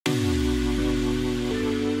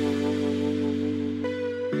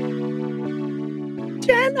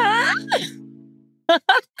Jenna.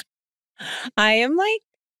 I am like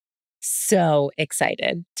so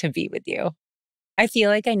excited to be with you. I feel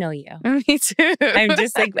like I know you. Me too. I'm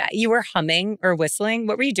just like, you were humming or whistling.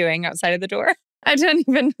 What were you doing outside of the door? I don't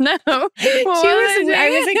even know. I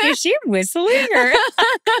was like, is she whistling? Or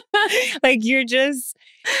like,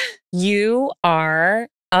 you are,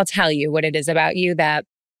 I'll tell you what it is about you that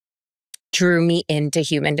drew me into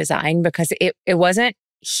human design, because it wasn't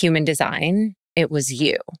human design. It was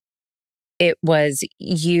you. It was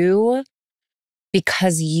you,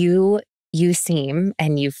 because you seem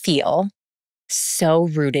and you feel so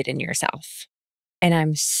rooted in yourself. And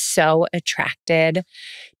I'm so attracted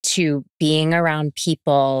to being around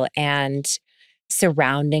people and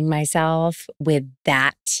surrounding myself with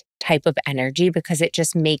that type of energy, because it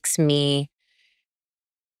just makes me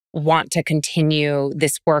want to continue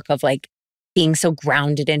this work of like being so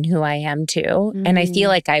grounded in who I am too. And I feel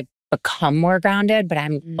like I've become more grounded, but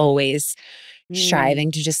I'm always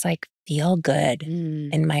striving to just like feel good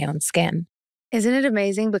in my own skin. Isn't it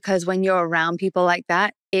amazing? Because when you're around people like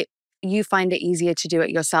that, you find it easier to do it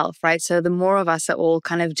yourself, right? So the more of us are all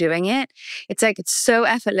kind of doing it, it's like it's so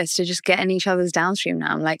effortless to just get in each other's downstream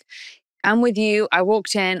now. I'm like, I'm with you. I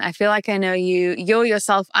walked in. I feel like I know you. You're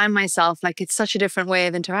yourself. I'm myself. Like it's such a different way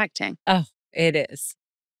of interacting. Oh, it is.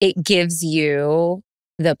 It gives you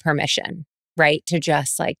the permission, right? To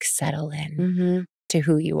just like settle in to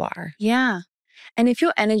who you are. Yeah. And if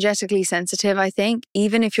you're energetically sensitive, I think,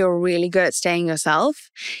 even if you're really good at staying yourself,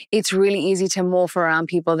 it's really easy to morph around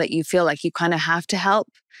people that you feel like you kind of have to help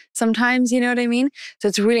sometimes, you know what I mean? So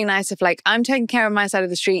it's really nice if like, I'm taking care of my side of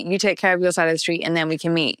the street, you take care of your side of the street, and then we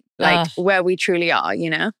can meet like where we truly are, you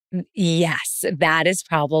know? Yes, that is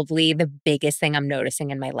probably the biggest thing I'm noticing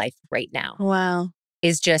in my life right now. Wow.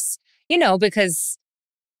 Is just, you know, because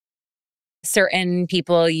certain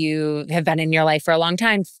people you have been in your life for a long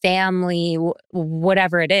time, family,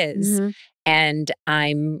 whatever it is. And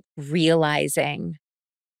I'm realizing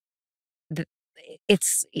that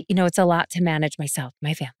it's, you know, it's a lot to manage myself,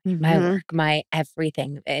 my family, my work, my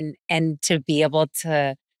everything. And to be able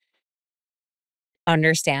to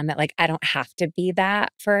understand that like, I don't have to be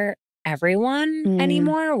that for everyone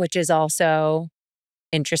anymore, which is also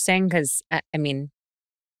interesting because I mean,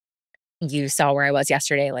 you saw where I was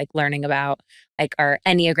yesterday, like learning about like our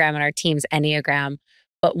Enneagram and our team's Enneagram.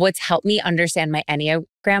 But what's helped me understand my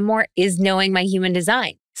Enneagram more is knowing my human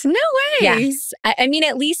design. No way. Yes. I mean,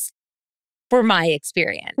 at least for my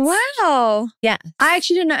experience. Wow. Yeah. I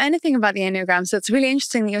actually don't know anything about the Enneagram, so it's really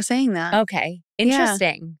interesting that you're saying that. Okay.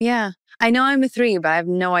 Interesting. Yeah. I know I'm a 3, but I have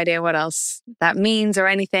no idea what else that means or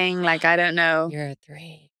anything. Like, I don't know. You're a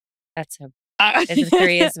 3. That's a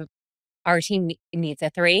 3 is our team needs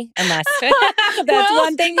a 3, unless that's well,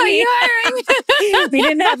 one thing we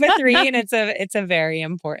didn't have a 3, and it's a very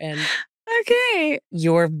important. Okay.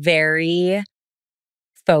 You're very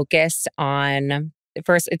focused on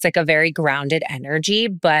first. It's like a very grounded energy,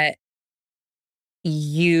 but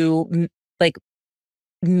you like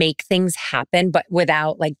make things happen, but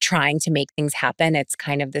without like trying to make things happen. It's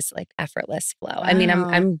kind of this like effortless flow. Wow. I mean,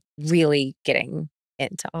 I'm really getting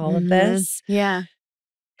into all of this. Yeah.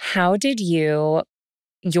 How did your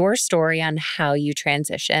story on how you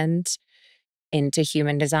transitioned into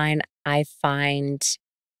human design, I find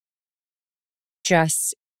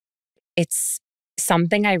just, it's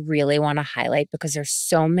something I really want to highlight because there's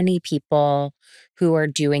so many people who are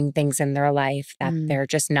doing things in their life that they're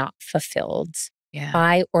just not fulfilled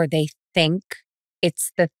by, or they think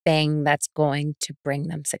it's the thing that's going to bring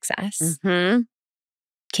them success.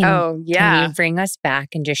 Can you bring us back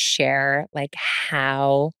and just share like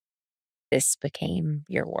how this became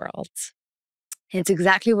your world? It's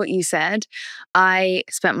exactly what you said. I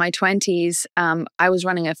spent my 20s, I was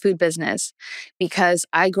running a food business because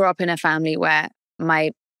I grew up in a family where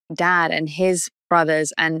my dad and his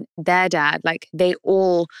brothers and their dad, like they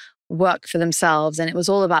all work for themselves, and it was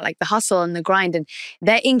all about like the hustle and the grind, and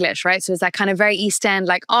they're English, right? So it's that kind of very East End,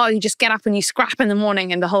 like, oh, you just get up and you scrap in the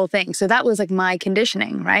morning and the whole thing. So that was like my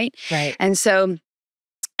conditioning, right? Right. And so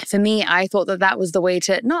for me, I thought that that was the way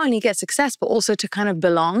to not only get success, but also to kind of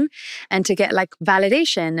belong and to get like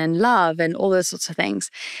validation and love and all those sorts of things.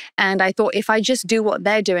 And I thought if I just do what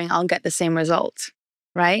they're doing, I'll get the same result,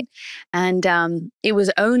 right? And it was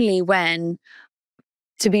only when,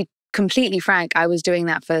 to be completely frank, I was doing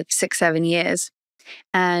that for 6-7 years.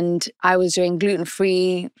 And I was doing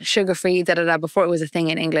gluten-free, sugar-free, before it was a thing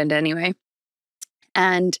in England anyway.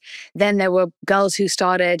 And then there were girls who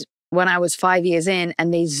started when I was 5 years in,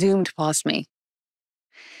 and they zoomed past me.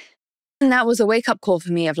 And that was a wake-up call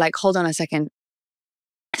for me of like, hold on a second.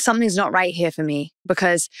 something's not right here for me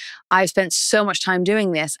because I've spent so much time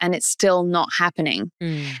doing this and it's still not happening.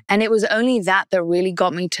 And it was only that really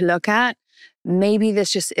got me to look at, maybe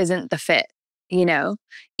this just isn't the fit, you know,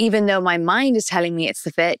 even though my mind is telling me it's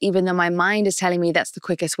the fit, even though my mind is telling me that's the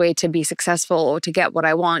quickest way to be successful or to get what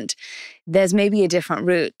I want, there's maybe a different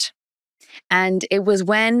route. And it was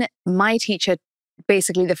when my teacher,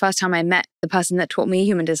 basically the first time I met the person that taught me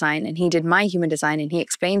human design, and he did my human design, and he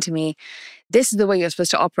explained to me, this is the way you're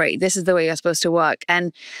supposed to operate. This is the way you're supposed to work.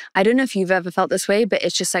 And I don't know if you've ever felt this way, but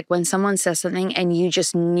it's just like when someone says something and you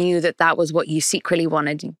just knew that that was what you secretly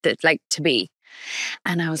wanted to be.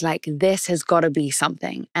 And I was like, this has got to be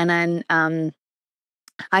something. And then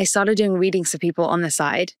I started doing readings for people on the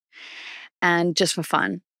side and just for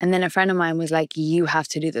fun. And then a friend of mine was like, you have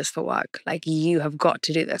to do this for work. Like, you have got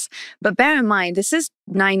to do this. But bear in mind, this is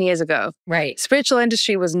 9 years ago. Right. Spiritual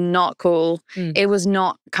industry was not cool. It was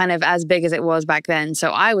not kind of as big as it was back then. So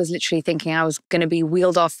I was literally thinking I was going to be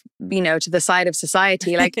wheeled off, you know, to the side of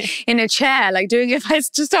society, like in a chair, like if I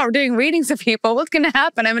just start doing readings for people, what's going to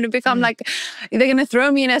happen? I'm going to become like, they're going to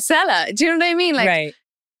throw me in a cellar. Do you know what I mean? Like, right.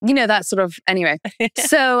 You know, that sort of, anyway.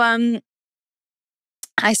 So,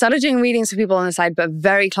 I started doing readings for people on the side, but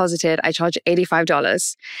very closeted. I charged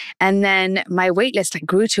 $85. And then my wait list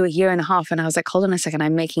grew to 1.5 years. And I was like, hold on a second,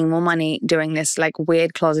 I'm making more money doing this like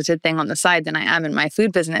weird closeted thing on the side than I am in my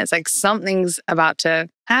food business. Like something's about to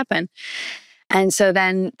happen. And so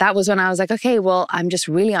then that was when I was like, okay, well, I'm just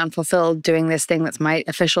really unfulfilled doing this thing that's my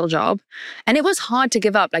official job. And it was hard to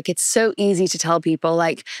give up. Like, it's so easy to tell people,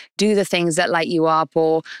 like, do the things that light you up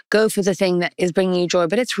or go for the thing that is bringing you joy.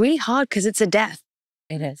 But it's really hard because it's a death.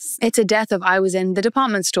 It is. It's a death of, I was in the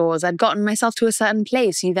department stores. I'd gotten myself to a certain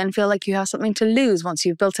place. You then feel like you have something to lose once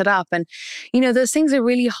you've built it up. And, you know, those things are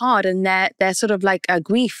really hard and they're sort of like a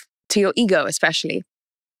grief to your ego, especially.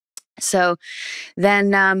 So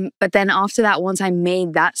then, but then after that, once I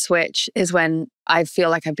made that switch is when I feel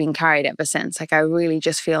like I've been carried ever since. Like, I really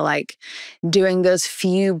just feel like doing those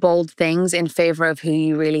few bold things in favor of who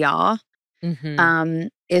you really are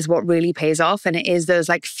is what really pays off. And it is those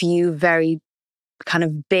like few very kind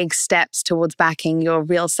of big steps towards backing your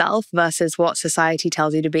real self versus what society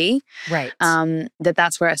tells you to be. Right.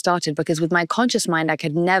 That's where it started, because with my conscious mind, I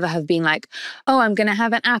could never have been like, oh, I'm going to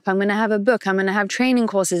have an app. I'm going to have a book. I'm going to have training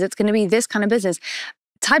courses. It's going to be this kind of business.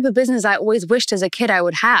 Type of business I always wished as a kid I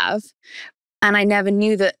would have. And I never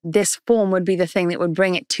knew that this form would be the thing that would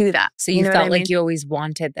bring it to that. So you felt like you always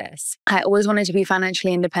wanted this. I always wanted to be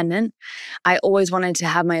financially independent. I always wanted to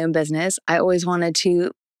have my own business. I always wanted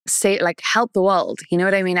to help the world. You know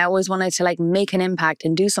what I mean? I always wanted to make an impact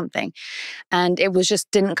and do something. And it was just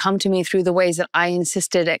didn't come to me through the ways that I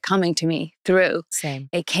insisted it coming to me through. Same.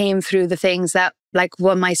 It came through the things that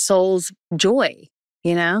were my soul's joy,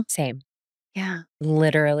 you know? Same. Yeah.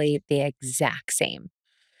 Literally the exact same.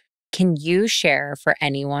 Can you share for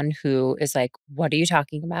anyone who is like, what are you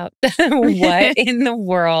talking about? What in the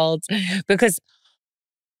world? Because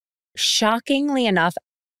shockingly enough,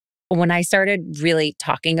 when I started really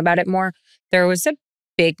talking about it more, there was a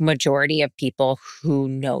big majority of people who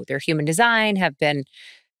know their human design, have been,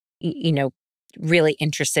 you know, really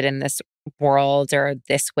interested in this world or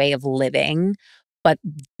this way of living. But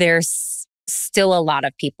there's still a lot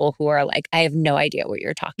of people who are like, I have no idea what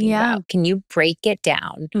you're talking about. Can you break it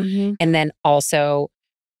down and then also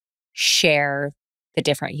share the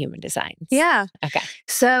different human designs? Yeah. Okay.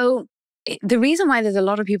 So the reason why there's a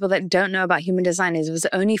lot of people that don't know about human design is it was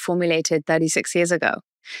only formulated 36 years ago.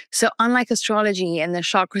 So unlike astrology and the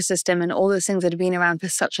chakra system and all those things that have been around for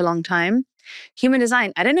such a long time, human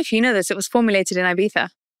design, I don't know if you know this, it was formulated in Ibiza.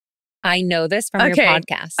 I know this from your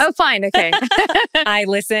podcast. Oh, fine. Okay. I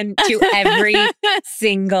listen to every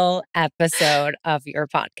single episode of your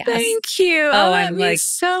podcast. Thank you. Oh, I'm like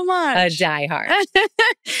so much. a diehard.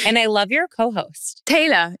 And I love your co-host.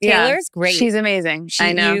 Taylor. Taylor's great. She's amazing.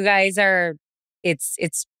 I know. You guys are,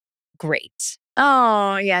 it's great.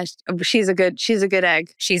 Oh, yeah. She's a good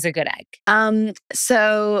egg. She's a good egg.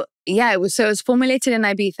 So yeah, it was formulated in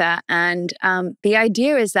Ibiza. And the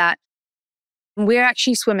idea is that we're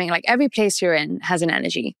actually swimming, like every place you're in has an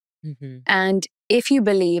energy. And if you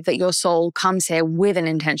believe that your soul comes here with an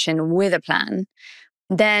intention, with a plan,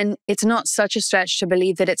 then it's not such a stretch to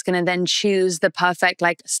believe that it's going to then choose the perfect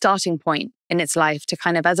starting point in its life to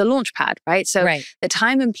kind of as a launch pad, right? So the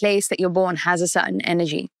time and place that you're born has a certain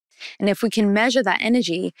energy. And if we can measure that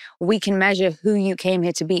energy, we can measure who you came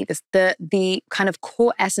here to be, the kind of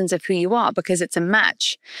core essence of who you are, because it's a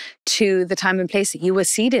match to the time and place that you were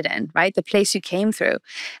seated in, right? The place you came through.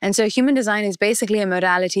 And so human design is basically a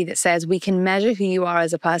modality that says we can measure who you are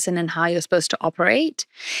as a person and how you're supposed to operate.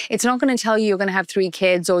 It's not going to tell you you're going to have 3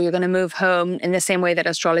 kids or you're going to move home in the same way that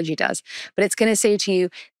astrology does, but it's going to say to you,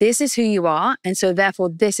 this is who you are. And so therefore,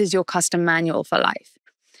 this is your custom manual for life.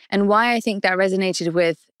 And why I think that resonated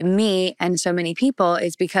with me and so many people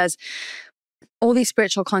is because all these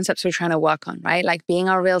spiritual concepts we're trying to work on, right? Like being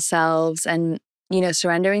our real selves and,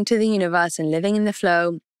 surrendering to the universe and living in the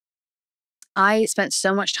flow. I spent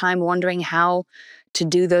so much time wondering how to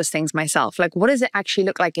do those things myself. Like, what does it actually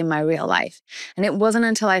look like in my real life? And it wasn't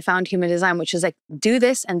until I found human design, which is like, do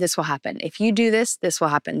this and this will happen. If you do this, this will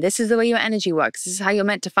happen. This is the way your energy works. This is how you're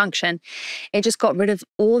meant to function. It just got rid of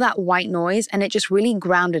all that white noise and it just really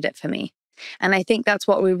grounded it for me. And I think that's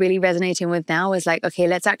what we're really resonating with now is like, okay,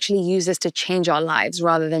 let's actually use this to change our lives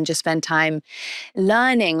rather than just spend time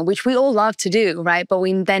learning, which we all love to do, right? But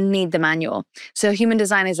we then need the manual. So human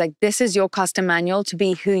design is like, this is your custom manual to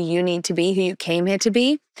be who you need to be, who you came here to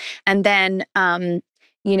be. And then,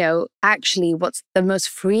 actually what's the most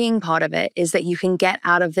freeing part of it is that you can get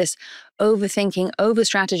out of this overthinking, over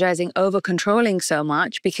strategizing, over controlling so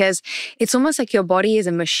much, because it's almost like your body is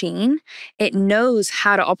a machine. It knows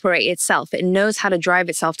how to operate itself. It knows how to drive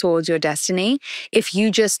itself towards your destiny. If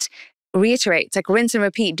you just reiterate, it's like rinse and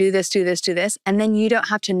repeat, do this, do this, do this. And then you don't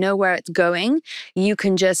have to know where it's going. You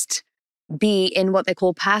can just be in what they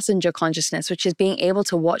call passenger consciousness, which is being able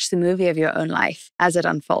to watch the movie of your own life as it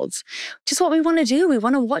unfolds, which is what we want to do. We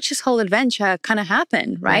want to watch this whole adventure kind of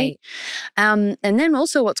happen, right? And then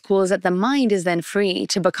also what's cool is that the mind is then free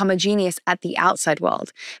to become a genius at the outside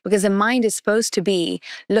world, because the mind is supposed to be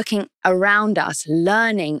looking around us,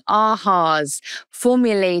 learning, ahas,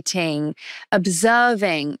 formulating,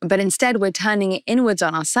 observing, but instead we're turning it inwards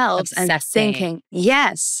on ourselves and thinking,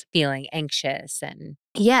 yes. Feeling anxious and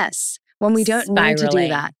yes. When we don't need to do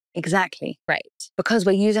that. Exactly. Right. Because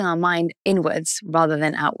we're using our mind inwards rather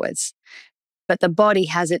than outwards. But the body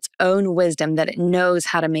has its own wisdom that it knows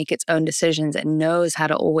how to make its own decisions. It knows how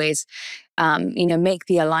to always, make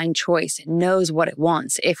the aligned choice. It knows what it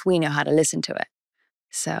wants if we know how to listen to it.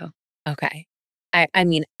 So. Okay. I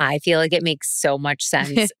mean, I feel like it makes so much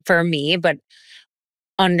sense for me, but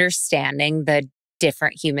understanding the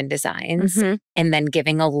different human designs and then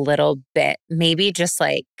giving a little bit, maybe just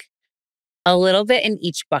like a little bit in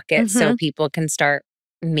each bucket so people can start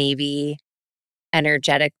maybe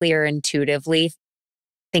energetically or intuitively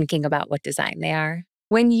thinking about what design they are.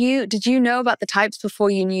 Did you know about the types before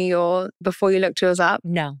you looked yours up?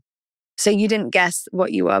 No. So you didn't guess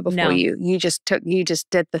what you were before you just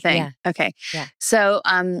did the thing. Yeah. Okay. Yeah. So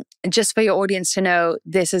just for your audience to know,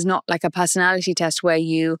 this is not like a personality test where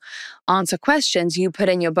you answer questions. You put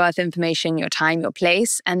in your birth information, your time, your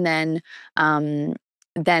place, and then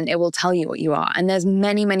it will tell you what you are. And there's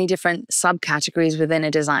many, many different subcategories within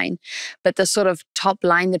a design. But the sort of top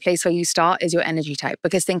line, the place where you start is your energy type.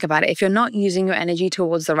 Because think about it, if you're not using your energy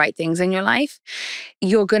towards the right things in your life,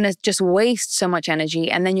 you're going to just waste so much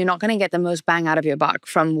energy and then you're not going to get the most bang out of your buck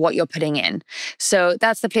from what you're putting in. So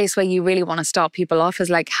that's the place where you really want to start people off is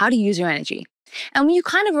like, how to use your energy. And you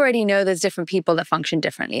kind of already know there's different people that function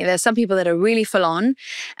differently. There's some people that are really full on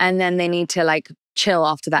and then they need to like chill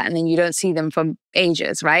after that and then you don't see them for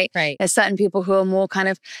ages, right? Right. There's certain people who are more kind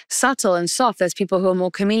of subtle and soft. There's people who are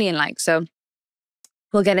more chameleon-like. So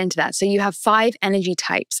we'll get into that. So you have 5 energy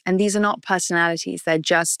types and these are not personalities. They're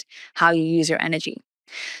just how you use your energy.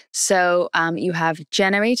 So you have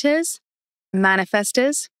generators,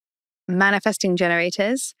 manifestors, manifesting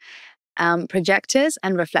generators, projectors,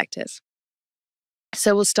 and reflectors.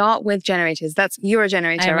 So we'll start with generators. You're a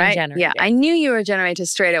generator, right? A generator. Yeah, I knew you were a generator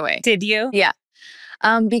straight away. Did you? Yeah.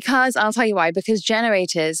 Because I'll tell you why, because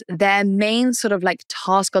generators, their main sort of like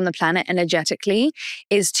task on the planet energetically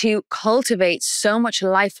is to cultivate so much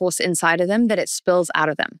life force inside of them that it spills out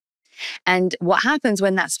of them. And what happens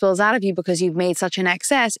when that spills out of you because you've made such an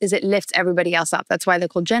excess is it lifts everybody else up. That's why they're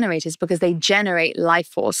called generators, because they generate life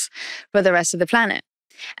force for the rest of the planet.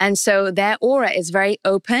 And so their aura is very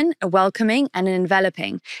open, welcoming, and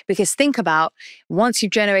enveloping. Because think about, once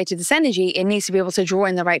you've generated this energy, it needs to be able to draw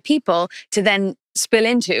in the right people to then spill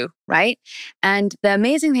into, right? And the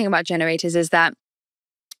amazing thing about generators is that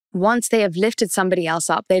once they have lifted somebody else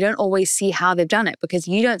up, they don't always see how they've done it, because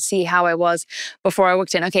you don't see how I was before I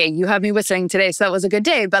walked in. Okay, you heard me whistling today, so that was a good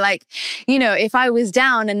day. But like, you know, if I was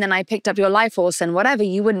down and then I picked up your life force and whatever,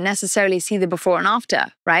 you wouldn't necessarily see the before and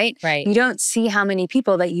after, right? Right. You don't see how many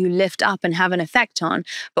people that you lift up and have an effect on.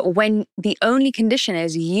 But when the only condition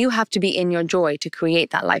is you have to be in your joy to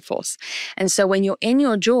create that life force. And so when you're in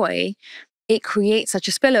your joy, it creates such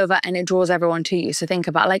a spillover and it draws everyone to you. So think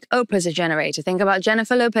about like Oprah's a generator. Think about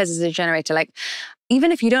Jennifer Lopez as a generator. Like,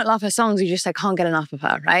 even if you don't love her songs, you just like can't get enough of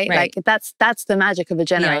her, right? Like that's the magic of a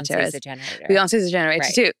generator. Beyonce's a generator. Beyonce's a generator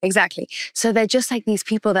too. Exactly. So they're just like these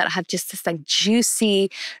people that have just this like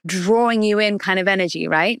juicy, drawing you in kind of energy,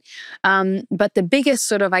 right? But the biggest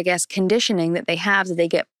sort of, I guess, conditioning that they have, that they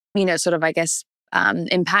get, you know, sort of, I guess,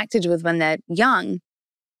 impacted with when they're young,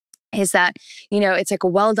 is that, you know, it's like a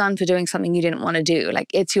well done for doing something you didn't want to do. Like,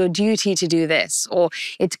 it's your duty to do this, or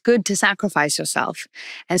it's good to sacrifice yourself.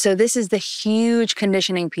 And so this is the huge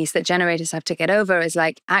conditioning piece that generators have to get over, is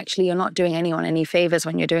like, actually, you're not doing anyone any favors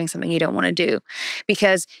when you're doing something you don't want to do,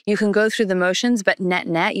 because you can go through the motions, but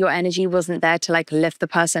net, your energy wasn't there to like lift the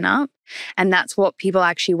person up. And that's what people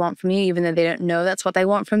actually want from you, even though they don't know that's what they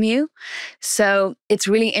want from you. So it's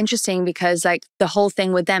really interesting, because like the whole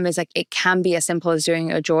thing with them is like, it can be as simple as doing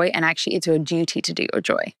your joy, and actually it's your duty to do your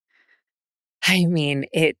joy. I mean,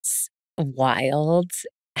 it's wild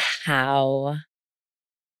how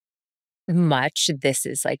much this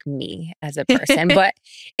is like me as a person. But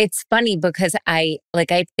it's funny because I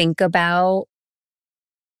think about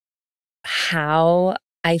how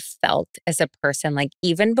I felt as a person, like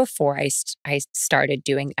even before I started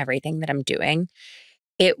doing everything that I'm doing.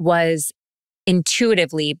 It was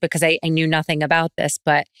intuitively, because I knew nothing about this,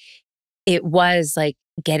 but it was like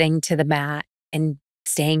getting to the mat and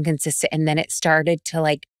staying consistent. And then it started to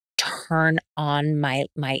like turn on my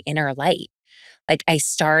inner light. Like, I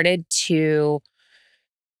started to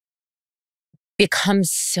become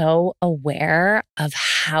so aware of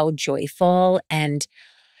how joyful and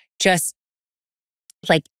just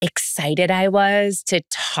like excited I was to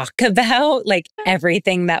talk about like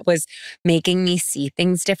everything that was making me see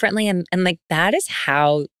things differently. And like, that is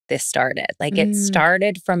how this started. Like, it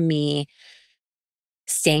started from me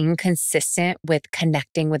staying consistent with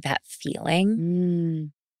connecting with that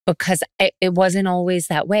feeling, because it wasn't always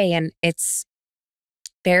that way. And it's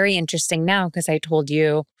very interesting now, because I told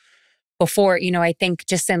you before, you know, I think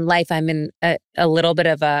just in life, I'm in a little bit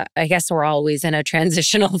of I guess we're always in a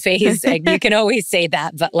transitional phase. You can always say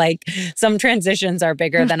that, but like some transitions are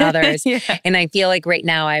bigger than others. Yeah. And I feel like right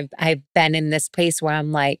now I've been in this place where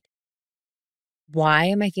I'm like, why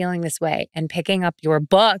am I feeling this way? And picking up your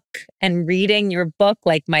book and reading your book,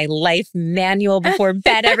 like my life manual before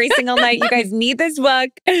bed every single night. You guys need this book.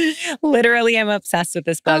 Literally, I'm obsessed with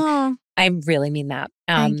this book. Oh, I really mean that.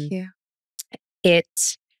 thank you.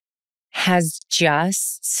 It has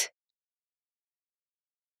just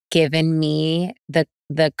given me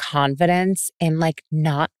the confidence in like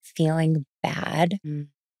not feeling bad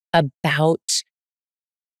about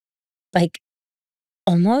like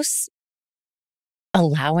almost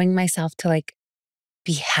allowing myself to like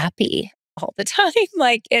be happy all the time.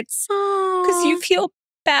 Like, it's because you feel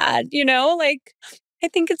bad, you know? Like, I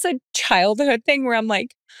think it's a childhood thing where I'm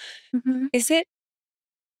like, is it,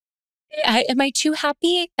 am I too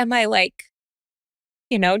happy? Am I like,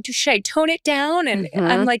 you know, should I tone it down? And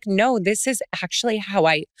I'm like, no, this is actually how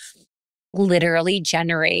I literally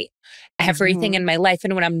generate everything in my life.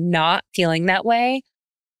 And when I'm not feeling that way,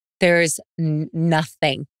 there's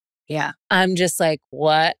nothing. Yeah. I'm just like,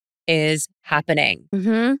 what is happening?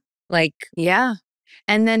 Like, yeah.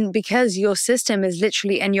 And then because your system is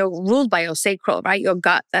literally, and you're ruled by your sacral, right? Your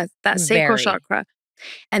gut, that sacral chakra.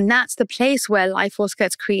 And that's the place where life force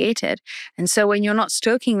gets created. And so when you're not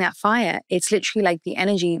stoking that fire, it's literally like the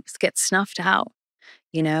energy gets snuffed out,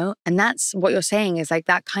 you know? And that's what you're saying, is like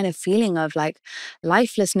that kind of feeling of like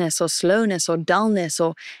lifelessness or slowness or dullness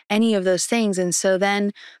or any of those things. And so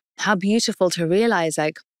then how beautiful to realize,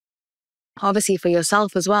 like, obviously for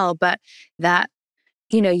yourself as well, but that,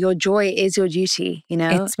 you know, your joy is your duty, you know?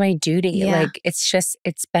 it's my duty. Yeah. Like,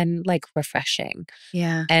 it's been like refreshing.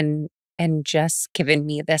 Yeah. And just given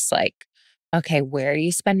me this like, okay, where are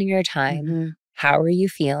you spending your time? How are you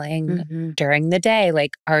feeling during the day?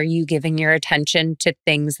 Like, are you giving your attention to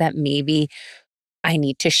things that maybe I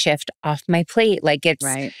need to shift off my plate? Like,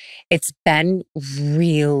 it's been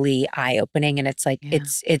really eye-opening, and it's like,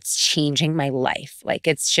 it's changing my life. Like,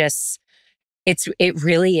 it's just, it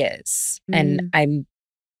really is. And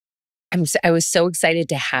I was so excited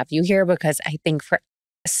to have you here, because I think for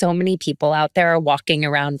so many people out there are walking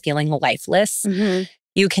around feeling lifeless.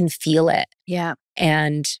 You can feel it. Yeah.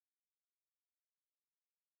 And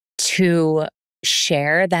to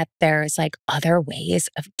share that there's like other ways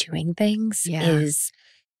of doing things is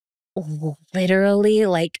literally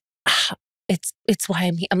like, it's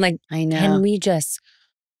why I'm like, I know. can we just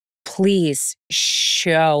please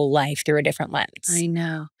show life through a different lens? I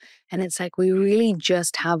know. And it's like, we really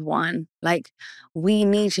just have one. Like, we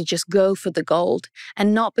need to just go for the gold.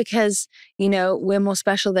 And not because, we're more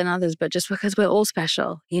special than others, but just because we're all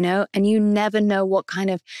special, And you never know what kind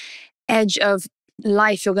of edge of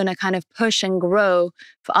life you're going to kind of push and grow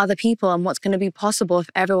for other people, and what's going to be possible if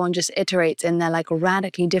everyone just iterates in their like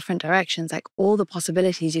radically different directions, like all the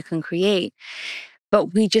possibilities you can create.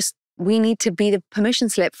 But we need to be the permission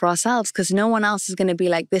slip for ourselves, because no one else is going to be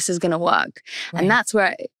like, this is going to work. Right. And that's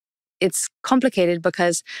where it's complicated,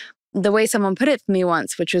 because the way someone put it for me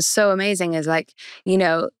once, which was so amazing, is like,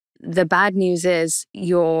 the bad news is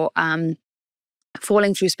you're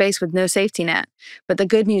falling through space with no safety net. But the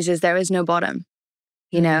good news is there is no bottom.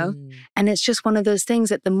 And it's just one of those things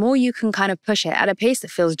that the more you can kind of push it at a pace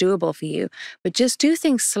that feels doable for you, but just do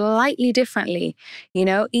things slightly differently,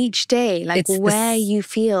 each day, like where you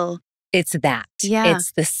feel. It's that. Yeah.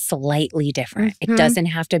 It's the slightly different. It doesn't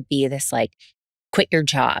have to be this like quit your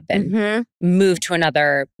job and move to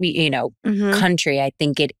another, country. I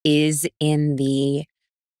think it is in the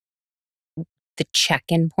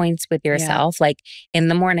check-in points with yourself. Like in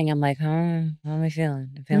the morning, I'm like, oh, how am I feeling?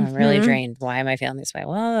 I'm feeling really drained. Why am I feeling this way?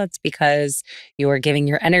 Well, that's because you are giving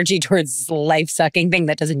your energy towards this life-sucking thing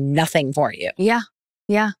that does nothing for you. Yeah.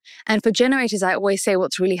 Yeah. And for generators, I always say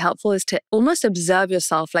what's really helpful is to almost observe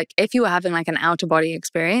yourself. Like if you were having like an outer body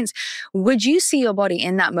experience, would you see your body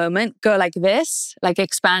in that moment go like this, like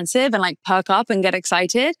expansive and like perk up and get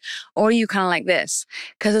excited? Or are you kind of like this?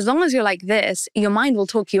 Because as long as you're like this, your mind will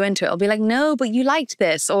talk you into it. It'll be like, no, but you liked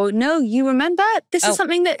this. Or no, you remember? This is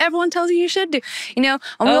something that everyone tells you should do. And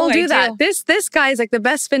we all do that. This guy is like the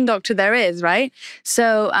best spin doctor there is, right?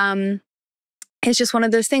 So, it's just one of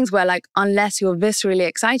those things where like, unless you're viscerally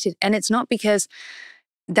excited, and it's not because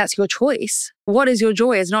that's your choice. What is your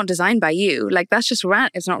joy is not designed by you. Like that's just,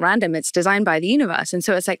 it's not random. It's designed by the universe. And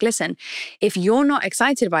so it's like, listen, if you're not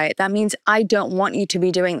excited by it, that means I don't want you to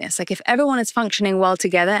be doing this. Like if everyone is functioning well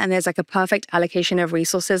together and there's like a perfect allocation of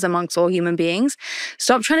resources amongst all human beings,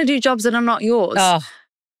 stop trying to do jobs that are not yours. Oh,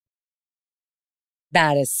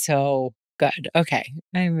 that is so good. Okay.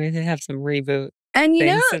 I really have some reboot. And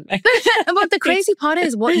but the crazy part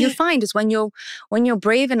is what you find is when you're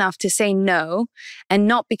brave enough to say no, and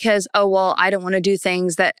not because, oh, well, I don't want to do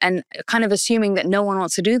things that, and kind of assuming that no one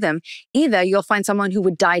wants to do them. Either you'll find someone who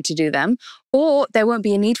would die to do them, or there won't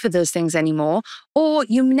be a need for those things anymore, or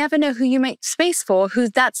you never know who you make space for, who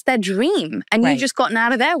that's their dream. And you've just gotten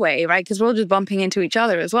out of their way, right? Because we're all just bumping into each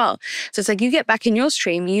other as well. So it's like you get back in your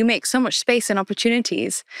stream, you make so much space and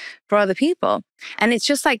opportunities for other people. And it's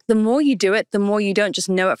just like the more you do it, the more you don't just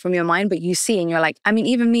know it from your mind, but you see and you're like, I mean,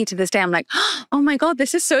 even me to this day, I'm like, oh my God,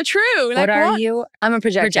 this is so true. Like, what are you? I'm a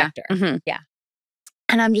projector. Yeah.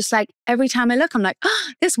 And I'm just like, every time I look, I'm like, oh,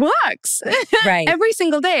 this works. Right. Every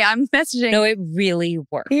single day I'm messaging. No, it really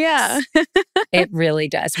works. Yeah. It really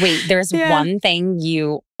does. Wait, there's one thing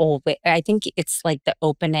you always, I think it's like the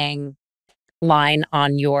opening line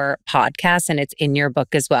on your podcast, and it's in your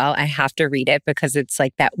book as well. I have to read it because it's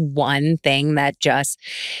like that one thing that just,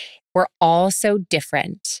 we're all so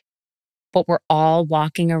different, but we're all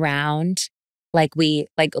walking around like we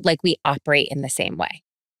operate in the same way.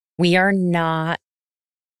 We are not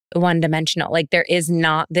one-dimensional. Like there is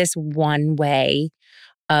not this one way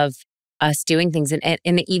of us doing things. And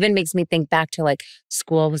it even makes me think back to like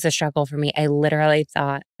school was a struggle for me. I literally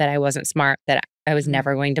thought that I wasn't smart, that I was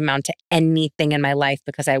never going to amount to anything in my life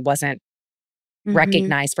because I wasn't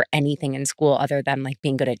recognized for anything in school other than like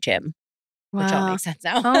being good at gym, which all makes sense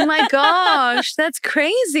now. Oh my gosh, that's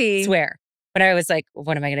crazy. I swear. But I was like,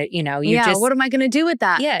 what am I going to, what am I going to do with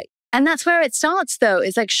that? Yeah. And that's where it starts though.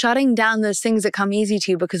 It's like shutting down those things that come easy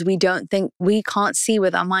to you because we can't see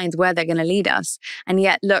with our minds where they're going to lead us. And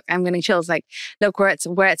yet, look, I'm getting chills. Like, look where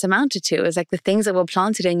it's amounted to is like the things that were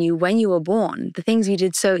planted in you when you were born, the things you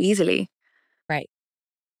did so easily. Right.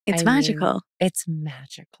 It's magical. It's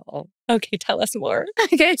magical. Okay, tell us more.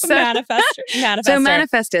 Okay, so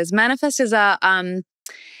manifestors. So manifestors are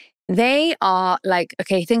they are like,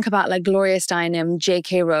 okay, think about like Gloria Steinem,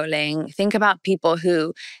 J.K. Rowling. Think about people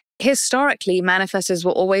who historically manifestors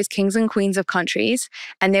were always kings and queens of countries,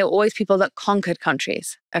 and they were always people that conquered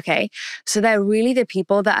countries. Okay. So they're really the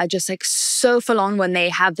people that are just like so full on when they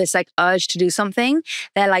have this like urge to do something,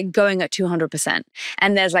 they're like going at 200%.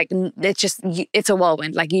 And there's like, it's a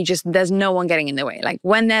whirlwind. Like there's no one getting in the way. Like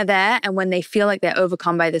when they're there and when they feel like they're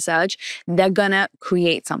overcome by this urge, they're gonna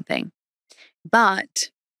create something.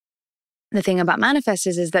 But the thing about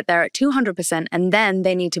manifestors is that they're at 200% and then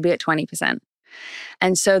they need to be at 20%.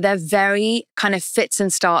 And so they're very kind of fits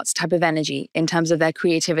and starts type of energy in terms of their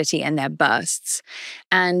creativity and their bursts.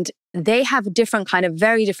 And they have different kind of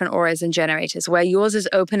very different auras than generators, where yours is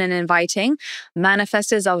open and inviting.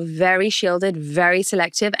 Manifestors are very shielded, very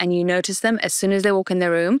selective, and you notice them as soon as they walk in the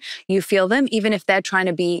room. You feel them, even if they're trying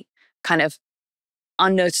to be kind of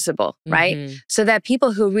unnoticeable, right? Mm-hmm. So they're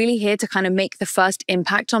people who are really here to kind of make the first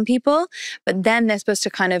impact on people, but then they're supposed to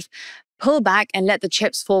kind of pull back and let the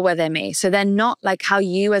chips fall where they may. So they're not like how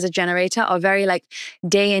you as a generator are very like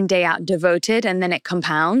day in, day out devoted, and then it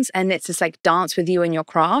compounds and it's just like dance with you and your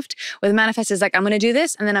craft. With manifestors, like, I'm going to do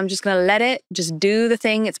this and then I'm just going to let it just do the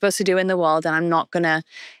thing it's supposed to do in the world, and I'm not going to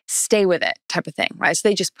stay with it type of thing, right? So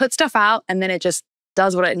they just put stuff out and then it just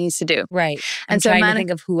does what it needs to do. Right. I'm And so trying to think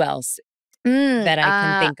of who else that I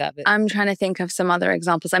can think of. I'm trying to think of some other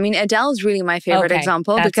examples. I mean, Adele's really my favorite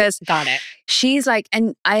example because got it. She's like,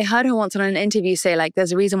 and I heard her once on an interview say like,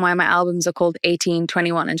 there's a reason why my albums are called 18,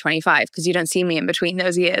 21, and 25, because you don't see me in between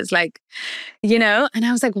those years. Like, you know, and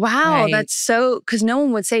I was like, wow, that's so, because no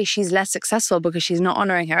one would say she's less successful because she's not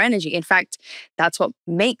honoring her energy. In fact, that's what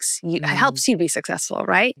makes you, helps you be successful,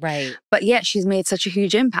 right? Right. But yet she's made such a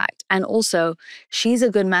huge impact. And also she's a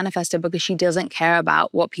good manifestor because she doesn't care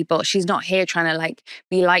about what people, she's not here trying to like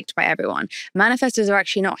be liked by everyone. Manifestors are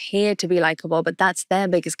actually not here to be likable, but that's their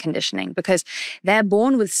biggest conditioning because they're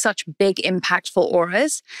born with such big impactful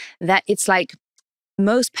auras that it's like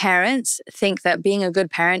most parents think that being a good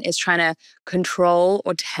parent is trying to control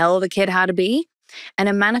or tell the kid how to be. And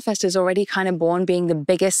a manifestor is already kind of born being the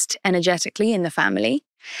biggest energetically in the family.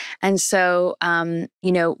 And so,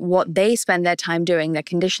 you know, what they spend their time doing, their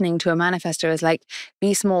conditioning to a manifestor is like,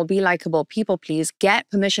 be small, be likable, people please, get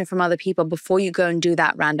permission from other people before you go and do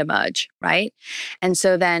that random urge, right? And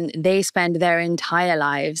so then they spend their entire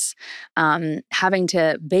lives having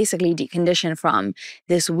to basically decondition from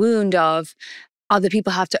this wound of other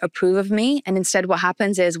people have to approve of me. And instead what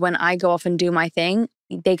happens is when I go off and do my thing,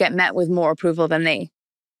 they get met with more approval than they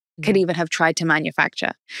could even have tried to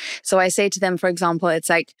manufacture. So I say to them, for example, it's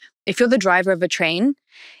like, if you're the driver of a train,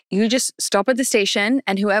 you just stop at the station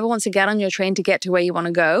and whoever wants to get on your train to get to where you want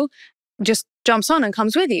to go, just jumps on and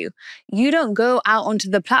comes with you. You don't go out onto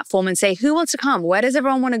the platform and say, who wants to come? Where does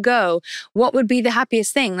everyone want to go? What would be the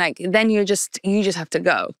happiest thing? Like, then you just have to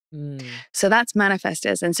go. So that's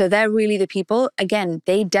manifestors. And so they're really the people, again,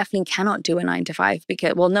 they definitely cannot do a 9 to 5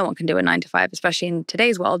 because, well, no one can do a 9 to 5, especially in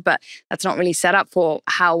today's world, but that's not really set up for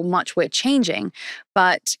how much we're changing.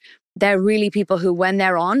 But they're really people who, when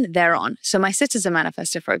they're on, they're on. So my sister's a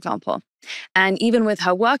manifestor, for example. And even with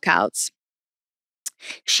her workouts,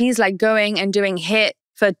 she's like going and doing HIIT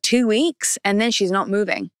for 2 weeks and then she's not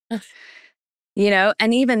moving, you know,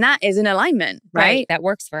 and even that is in alignment, right? That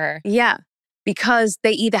works for her. Yeah. Because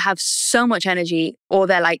they either have so much energy or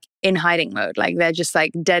they're like in hiding mode, like they're just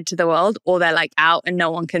like dead to the world, or they're like out and no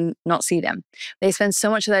one can not see them. They spend so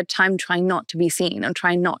much of their time trying not to be seen and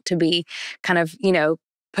trying not to be kind of, you know,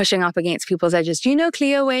 pushing up against people's edges. Do you know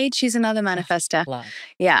Cleo Wade? She's another manifestor. Love.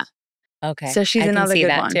 Yeah. Okay. So she's another good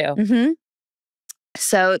one. Too. Mm-hmm.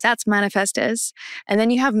 So that's manifestors. And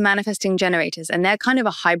then you have manifesting generators. And they're kind of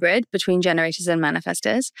a hybrid between generators and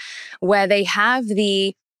manifestors, where they have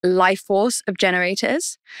the life force of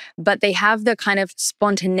generators, but they have the kind of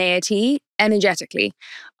spontaneity energetically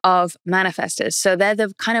of manifestors. So they're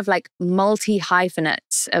the kind of like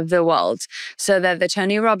multi-hyphenates of the world. So they're the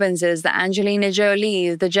Tony Robbinses, the Angelina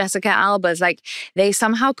Jolies, the Jessica Albas. Like they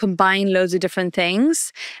somehow combine loads of different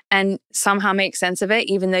things and somehow make sense of it,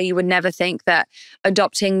 even though you would never think that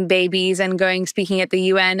adopting babies and going speaking at the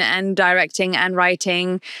UN and directing and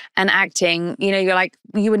writing and acting, you know, you're like,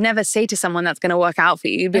 you would never say to someone that's going to work out for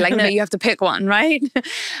you. You'd be like, no, you have to pick one, right?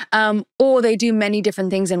 Or they do many different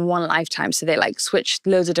things in one lifetime. So they like switch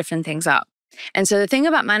loads of different things up. And so the thing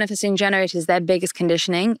about manifesting generators, their biggest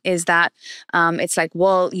conditioning is that it's like,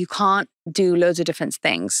 well, you can't do loads of different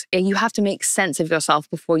things. You have to make sense of yourself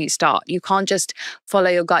before you start. You can't just follow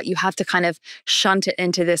your gut. You have to kind of shunt it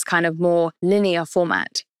into this kind of more linear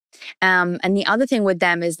format. And the other thing with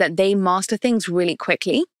them is that they master things really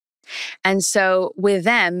quickly. And so with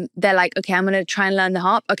them, they're like, okay, I'm going to try and learn the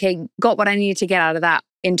harp. Okay, got what I needed to get out of that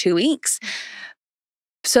in 2 weeks.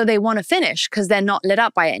 So they want to finish because they're not lit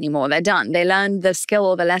up by it anymore. They're done. They learned the skill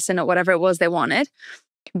or the lesson or whatever it was they wanted.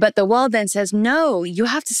 But the world then says, no, you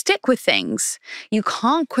have to stick with things. You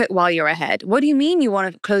can't quit while you're ahead. What do you mean you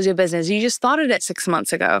want to close your business? You just started it 6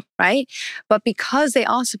 months ago, right? But because they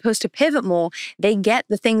are supposed to pivot more, they get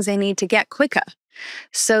the things they need to get quicker.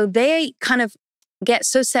 So they kind of get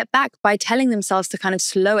so set back by telling themselves to kind of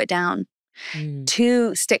slow it down.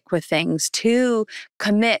 to stick with things, to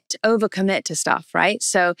overcommit to stuff, right?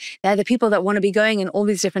 So they're the people that want to be going in all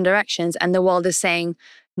these different directions. And the world is saying,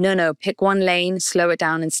 no, pick one lane, slow it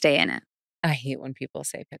down and stay in it. I hate when people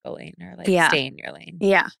say pick a lane or like Yeah. stay in your lane.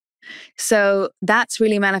 Yeah. So that's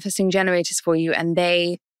really manifesting generators for you. And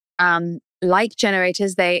they, like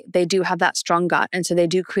generators, they do have that strong gut. And so they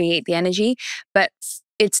do create the energy, but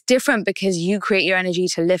it's different because you create your energy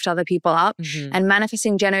to lift other people up. And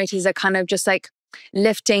manifesting generators are kind of just like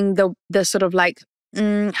lifting the sort of like,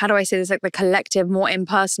 how do I say this? Like the collective, more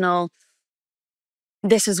impersonal,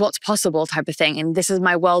 this is what's possible type of thing. And this is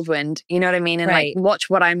my whirlwind, you know what I mean? And like watch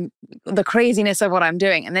the craziness of what I'm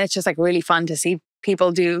doing. And then it's just like really fun to see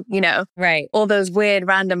people do, all those weird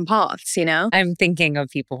random paths, I'm thinking of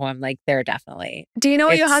people who I'm like, they're definitely. Do you know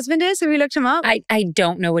what your husband is? Have you looked him up? I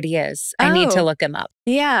don't know what he is. I need to look him up.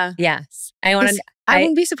 Yeah. Yes. I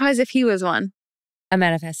wouldn't be surprised if he was one. A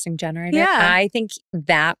manifesting generator? Yeah. I think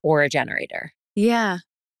that or a generator. Yeah.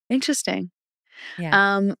 Interesting.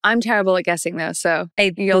 Yeah. I'm terrible at guessing though, so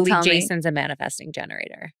you'll believe Jason's a manifesting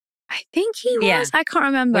generator. I think he was. I can't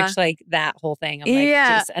remember. Which like that whole thing. I'm like,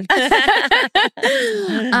 Jason.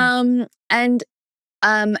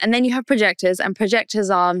 And then you have projectors, and projectors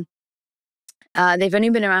are they've only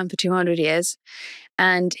been around for 200 years.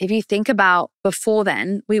 And if you think about before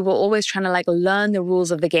then, we were always trying to like learn the rules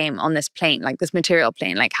of the game on this plane, like this material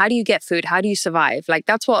plane. Like, how do you get food? How do you survive? Like,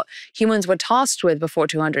 that's what humans were tasked with before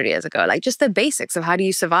 200 years ago. Like, just the basics of how do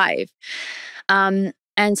you survive?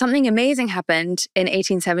 And something amazing happened in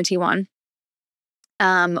 1871.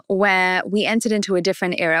 Where we entered into a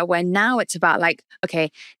different era where now it's about like,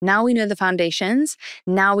 okay, now we know the foundations.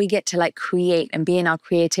 Now we get to like create and be in our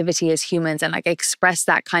creativity as humans and like express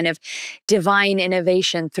that kind of divine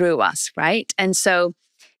innovation through us, right? And so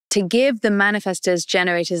to give the manifestors,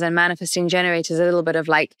 generators and manifesting generators a little bit of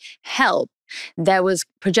like help, there was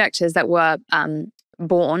projectors that were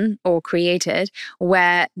born or created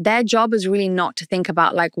where their job is really not to think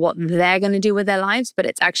about like what they're going to do with their lives, but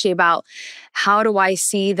it's actually about how do I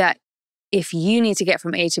see that if you need to get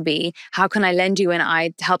from A to B, how can I lend you an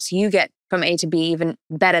eye that helps you get from A to B even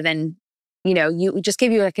better than, you just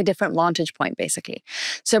give you like a different vantage point basically.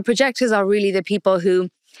 So projectors are really the people who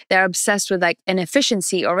they're obsessed with like an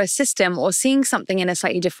efficiency or a system or seeing something in a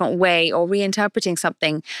slightly different way or reinterpreting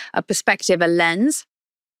something, a perspective, a lens.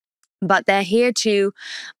 But they're here to,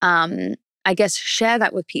 I guess, share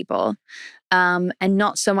that with people and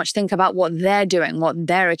not so much think about what they're doing, what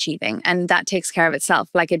they're achieving. And that takes care of itself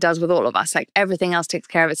like it does with all of us. Like everything else takes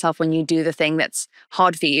care of itself when you do the thing that's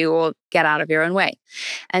hard for you or get out of your own way.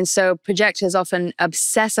 And so projectors often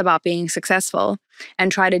obsess about being successful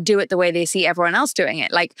and try to do it the way they see everyone else doing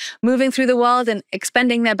it, like moving through the world and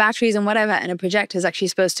expending their batteries and whatever. And a projector is actually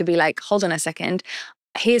supposed to be like, hold on a second.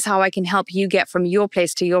 Here's how I can help you get from your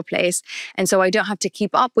place to your place. And so I don't have to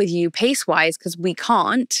keep up with you pace-wise because we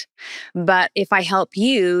can't. But if I help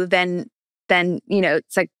you, then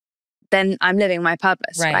it's like, then I'm living my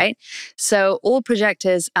purpose, right? So all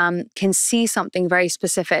projectors can see something very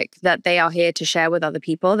specific that they are here to share with other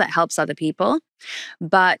people that helps other people.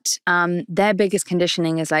 But their biggest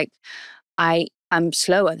conditioning is like, I'm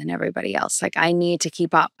slower than everybody else. Like I need to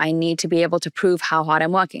keep up. I need to be able to prove how hard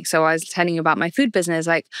I'm working. So I was telling you about my food business.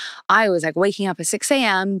 Like I was like waking up at 6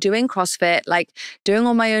 a.m., doing CrossFit, like doing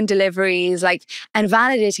all my own deliveries, like, and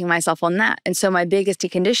validating myself on that. And so my biggest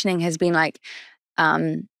deconditioning has been like,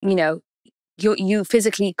 you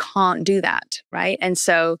physically can't do that, right? And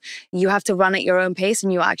so you have to run at your own pace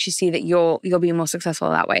and you actually see that you'll be more successful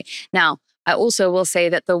that way. Now, I also will say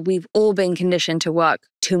that we've all been conditioned to work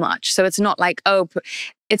too much. So it's not like,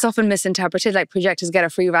 it's often misinterpreted, like projectors get a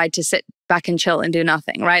free ride to sit back and chill and do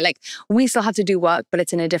nothing, right? Like we still have to do work, but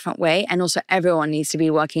it's in a different way. And also everyone needs to be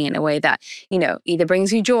working in a way that, either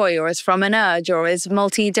brings you joy or is from an urge or is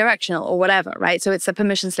multi-directional or whatever, right? So it's a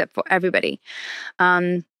permission slip for everybody.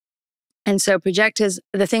 And so projectors,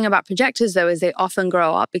 the thing about projectors though, is they often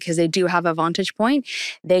grow up because they do have a vantage point.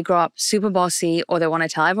 They grow up super bossy or they want to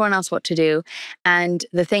tell everyone else what to do. And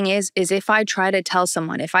the thing is if I try to tell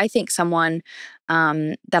someone, if I think someone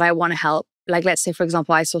that I want to help, like let's say, for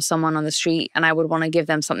example, I saw someone on the street and I would want to give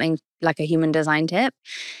them something like a human design tip,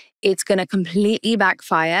 it's going to completely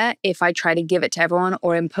backfire if I try to give it to everyone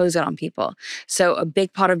or impose it on people. So a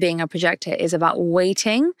big part of being a projector is about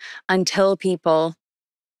waiting until people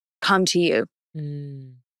come to you,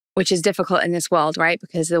 which is difficult in this world, right?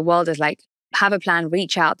 Because the world is like, have a plan,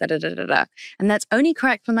 reach out, And that's only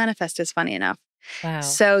correct for manifestors, funny enough. Wow.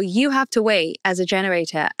 So you have to wait as a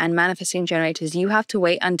generator and manifesting generators, you have to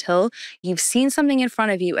wait until you've seen something in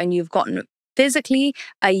front of you and you've gotten physically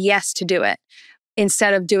a yes to do it.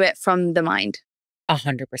 instead of do it from the mind.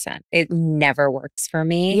 100%. It never works for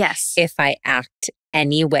me. Yes. If I act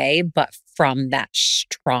any way, but from that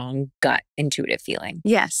strong gut intuitive feeling.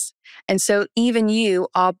 Yes. And so even you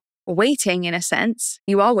are waiting, in a sense,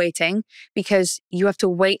 you are waiting because you have to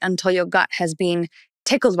wait until your gut has been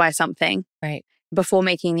tickled by something right before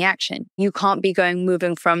making the action. You can't be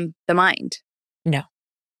moving from the mind. No,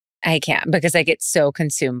 I can't, because I get so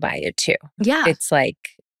consumed by it too. Yeah. It's like,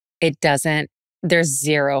 there's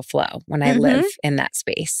zero flow when I live in that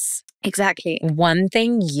space. Exactly. One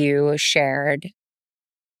thing you shared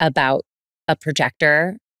about a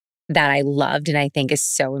projector that I loved and I think is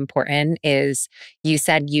so important is you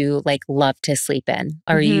said you like love to sleep in,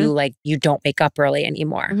 or you don't wake up early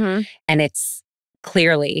anymore. And it's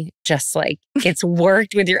clearly just like it's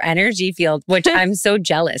worked with your energy field, which I'm so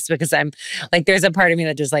jealous, because I'm like, there's a part of me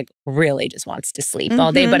that just like really just wants to sleep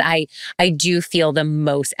all day. But I do feel the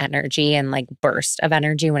most energy and like burst of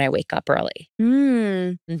energy when I wake up early.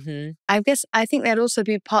 I think that'd also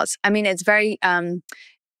be parts. I mean,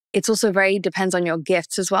 it's also very depends on your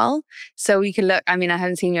gifts as well. So we can look, I mean, I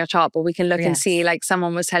haven't seen your chart, but we can look and see, like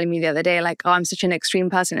someone was telling me the other day, like, oh, I'm such an extreme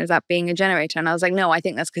person. Is that being a generator? And I was like, no, I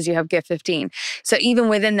think that's because you have gift 15. So even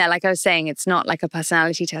within there, like I was saying, it's not like a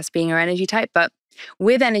personality test being your energy type, but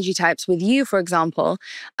with energy types, with you, for example,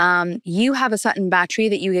 you have a certain battery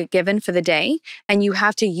that you get given for the day, and you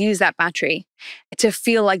have to use that battery to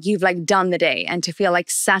feel like you've like done the day and to feel like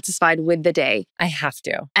satisfied with the day. I have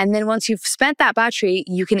to. And then once you've spent that battery,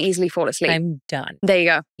 you can easily fall asleep. I'm done. There you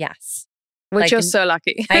go. Yes. Which like, you're so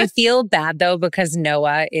lucky. I feel bad though, because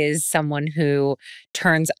Noah is someone who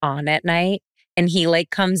turns on at night. And he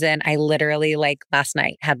like comes in, I literally like last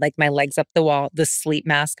night had like my legs up the wall, the sleep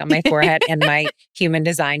mask on my forehead and my human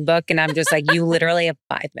design book. And I'm just like, you literally have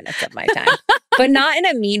 5 minutes of my time, but not in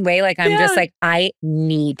a mean way. Like I'm just like, I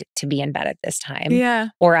need to be in bed at this time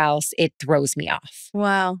or else it throws me off.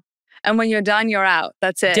 Wow. And when you're done, you're out.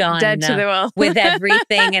 That's it. Done. Dead to the world. With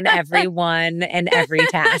everything and everyone and every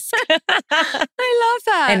task. I love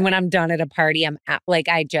that. And when I'm done at a party, I'm out. Like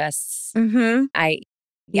I just,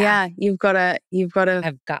 Yeah, you've got to.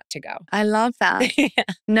 I've got to go. I love that.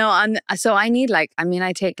 No, I need like, I mean,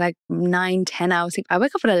 I take like 9-10 hours sleep. I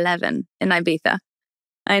wake up at 11 in Ibiza.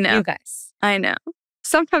 I know. You guys. I know.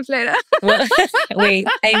 Sometimes later. Well, wait,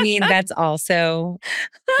 I mean, that's also,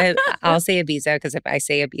 I'll say Ibiza, because if I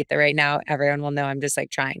say Ibiza right now, everyone will know I'm just like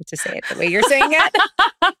trying to say it the way you're saying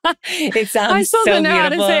it. It sounds I still so don't know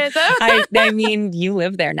beautiful. how to say it though. I mean, you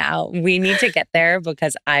live there now. We need to get there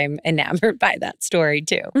because I'm enamored by that story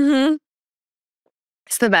too.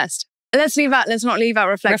 It's the best. Let's not leave out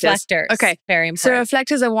reflectors. Reflectors. Okay. Very important. So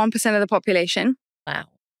reflectors are 1% of the population. Wow.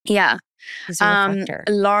 Yeah. Who's a reflector?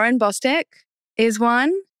 Lauren Bostick is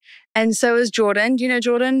one. And so is Jordan. Do you know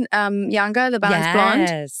Jordan Younger, the balanced blonde?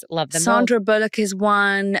 Yes, love them Sandra both. Bullock is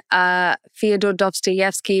one. Fyodor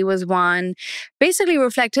Dostoevsky was one. Basically,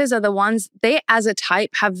 reflectors are the ones, they as a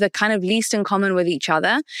type have the kind of least in common with each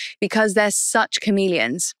other because they're such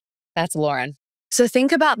chameleons. That's Lauren. So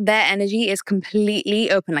think about their energy is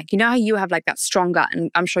completely open. Like, you know how you have like that strong gut,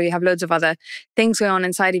 and I'm sure you have loads of other things going on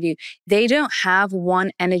inside of you. They don't have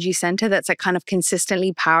one energy center that's like kind of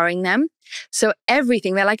consistently powering them. So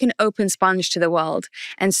everything, they're like an open sponge to the world.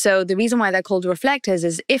 And so the reason why they're called reflectors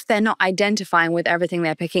is if they're not identifying with everything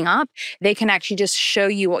they're picking up, they can actually just show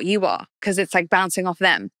you what you are because it's like bouncing off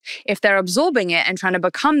them. If they're absorbing it and trying to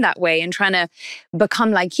become that way and trying to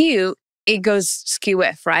become like you, it goes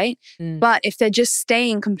skew-whiff, right? But if they're just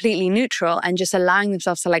staying completely neutral and just allowing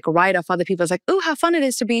themselves to like ride off other people's like, oh, how fun it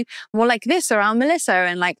is to be more like this around Melissa,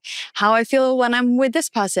 and like how I feel when I'm with this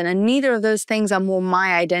person. And neither of those things are more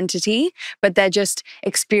my identity, but they're just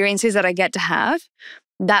experiences that I get to have.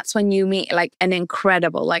 That's when you meet like an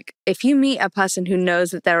incredible, like if you meet a person who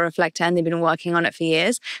knows that they're a reflector and they've been working on it for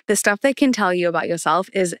years, the stuff they can tell you about yourself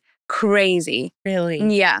is crazy.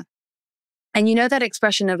 Really? Yeah. And you know that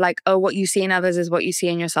expression of like, oh, what you see in others is what you see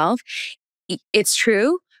in yourself? It's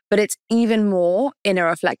true, but it's even more in a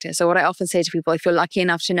reflector. So what I often say to people, if you're lucky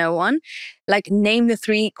enough to know one, like name the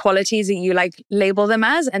 3 qualities that you like label them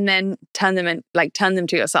as, and then turn them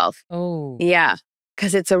to yourself. Oh. Yeah.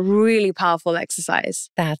 Because it's a really powerful exercise.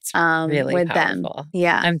 That's really with powerful. Them.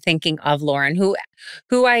 Yeah. I'm thinking of Lauren, who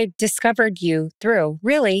I discovered you through,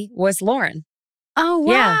 really was Lauren. Oh,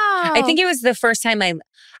 wow. Yeah. I think it was the first time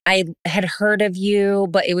I had heard of you,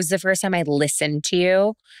 but it was the first time I listened to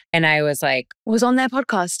you. And I was like... Was on their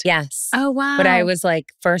podcast? Yes. Oh, wow. But I was like,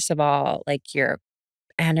 first of all, like your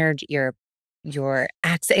energy, your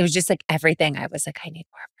accent, it was just like everything. I was like, I need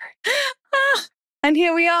more of her. And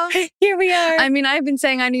here we are. Here we are. I mean, I've been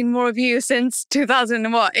saying I need more of you since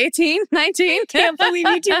 2018, 19. Can't believe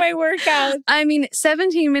you do my workout. I mean,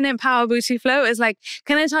 17-minute power booty flow is like,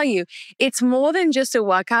 can I tell you, it's more than just a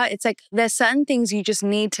workout. It's like, there's certain things you just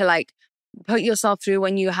need to like put yourself through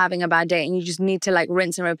when you're having a bad day, and you just need to like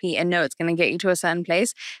rinse and repeat and know it's going to get you to a certain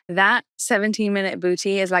place. That 17-minute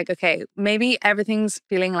booty is like, okay, maybe everything's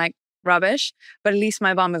feeling like rubbish, but at least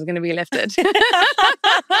my bum is going to be lifted. Wait,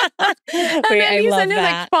 I love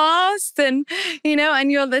that. Like fast, and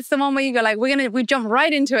and that's the one where you go like, we jump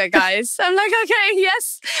right into it, guys. I'm like, okay,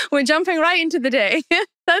 yes, we're jumping right into the day.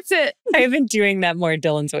 That's it. I've been doing that more.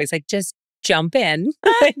 Dylan's always like, just jump in.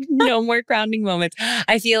 Like, no more grounding moments.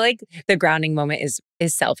 I feel like the grounding moment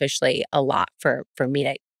is selfishly a lot for me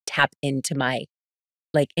to tap into my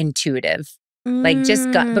like intuitive. Like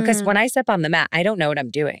just gut, because when I step on the mat, I don't know what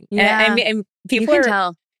I'm doing. Yeah. And people you can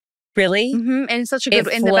tell. Really? Mm-hmm. In such a good,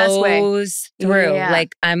 it in the best way. Flows through. Yeah.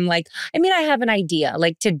 Like, I'm like, I mean, I have an idea.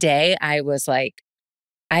 Like today I was like,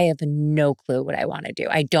 I have no clue what I want to do.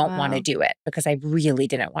 I don't want to do it because I really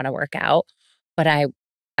didn't want to work out. But I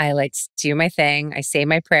like do my thing. I say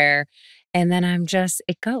my prayer, and then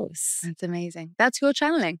it goes. That's amazing. That's your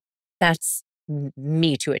channeling. That's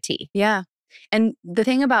me to a T. Yeah. And the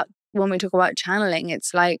thing about when we talk about channeling,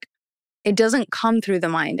 it's like, it doesn't come through the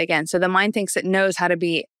mind again. So the mind thinks it knows how to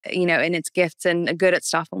be, in its gifts and good at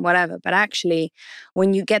stuff and whatever. But actually,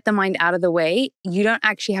 when you get the mind out of the way, you don't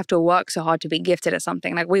actually have to work so hard to be gifted at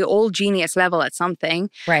something. Like, we're all genius level at something.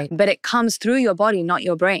 Right. But it comes through your body, not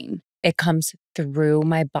your brain. It comes through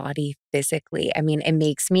my body physically. I mean, it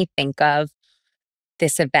makes me think of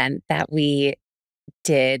this event that we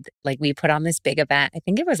did. Like, we put on this big event, I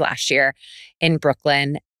think it was last year in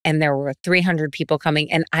Brooklyn, and there were 300 people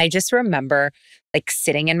coming. And I just remember like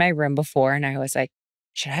sitting in my room before, and I was like,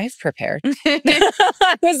 should I have prepared?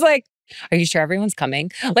 I was like, are you sure everyone's coming?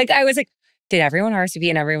 Like, I was like, did everyone RSVP?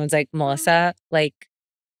 And everyone's like, Melissa, like,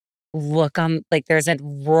 look on, like, there's a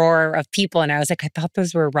roar of people. And I was like, I thought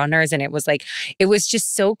those were runners. And it was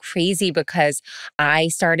just so crazy because I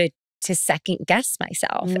started to second guess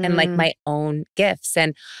myself and like my own gifts.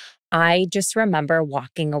 And I just remember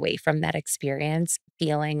walking away from that experience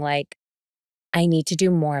feeling like I need to do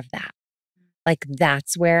more of that. Like,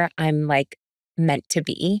 that's where I'm like meant to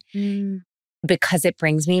be because it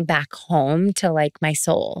brings me back home to like my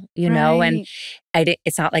soul, know, and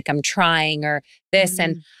it's not like I'm trying or this.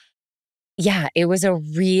 And yeah, it was a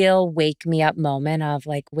real wake me up moment of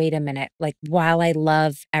like, wait a minute, like, while I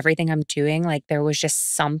love everything I'm doing, like there was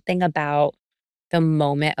just something about the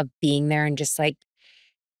moment of being there and just like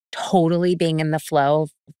totally being in the flow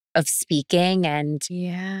of speaking, and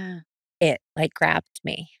it like grabbed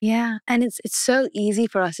me. Yeah. And it's so easy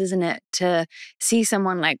for us, isn't it, to see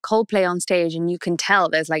someone like Coldplay on stage and you can tell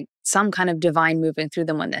there's like some kind of divine moving through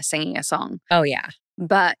them when they're singing a song. Oh yeah.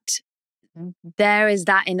 But there is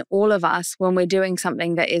that in all of us when we're doing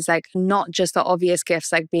something that is like not just the obvious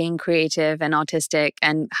gifts, like being creative and artistic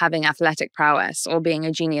and having athletic prowess or being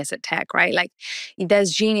a genius at tech, right? Like,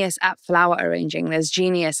 there's genius at flower arranging. There's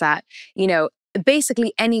genius at,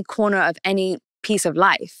 basically any corner of any piece of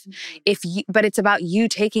life. But it's about you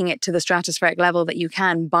taking it to the stratospheric level that you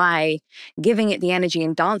can by giving it the energy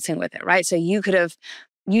and dancing with it, right? So you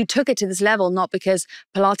took it to this level, not because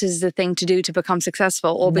Pilates is the thing to do to become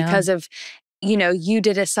successful or because of, you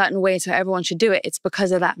did a certain way so everyone should do it. It's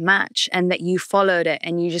because of that match and that you followed it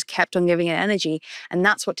and you just kept on giving it energy. And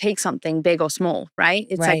that's what takes something big or small, right?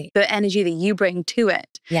 It's like the energy that you bring to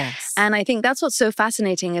it. Yes. And I think that's what's so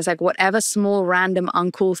fascinating is like, whatever small, random,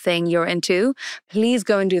 uncool thing you're into, please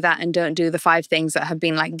go and do that and don't do the 5 things that have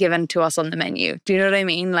been like given to us on the menu. Do you know what I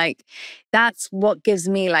mean? Like, that's what gives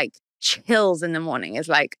me like chills in the morning, is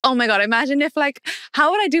like, oh my God, imagine if like, how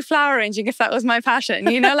would I do flower arranging if that was my passion?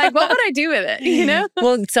 Like, what would I do with it?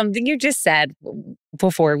 Well, something you just said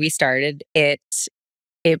before we started, it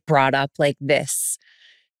brought up like this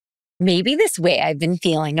way I've been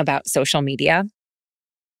feeling about social media.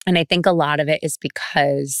 And I think a lot of it is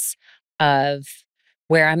because of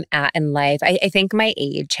where I'm at in life. I think my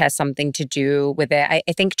age has something to do with it. I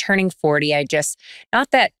think turning 40, not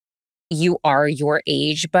that you are your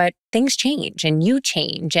age, but things change and you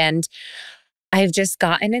change. And I've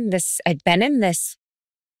been in this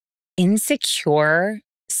insecure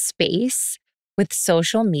space with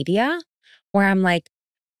social media where I'm like,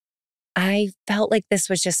 I felt like this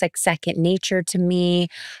was just like second nature to me.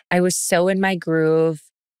 I was so in my groove,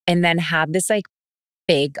 and then had this like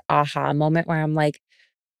big aha moment where I'm like,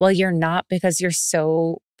 Well, you're not, because you're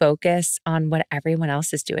so focused on what everyone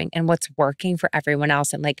else is doing and what's working for everyone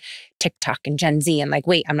else, and like TikTok and Gen Z, and like,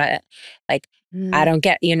 wait, I'm not like, I don't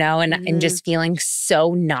get, and just feeling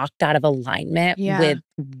so knocked out of alignment with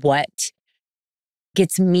what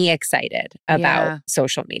gets me excited about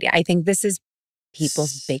social media. I think this is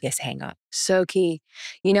people's biggest hang up. So key.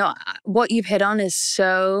 What you've hit on is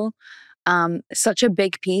such a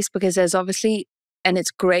big piece, because there's obviously, and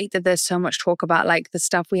it's great that there's so much talk about like the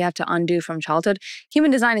stuff we have to undo from childhood.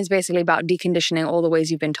 Human design is basically about deconditioning all the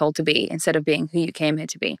ways you've been told to be instead of being who you came here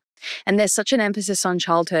to be. And there's such an emphasis on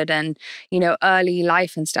childhood and, early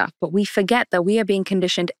life and stuff. But we forget that we are being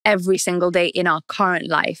conditioned every single day in our current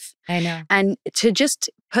life. I know. And to just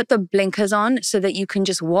put the blinkers on so that you can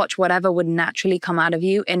just watch whatever would naturally come out of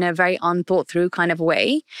you in a very unthought through kind of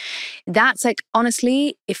way. That's like,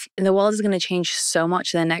 honestly, if the world is going to change so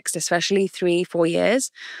much in the next, especially 3-4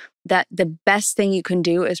 years, that the best thing you can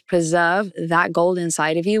do is preserve that gold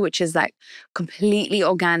inside of you, which is like completely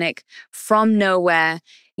organic from nowhere.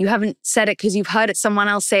 You haven't said it because you've heard someone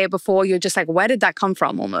else say it before. You're just like, where did that come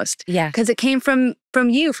from almost? Yeah. Because it came from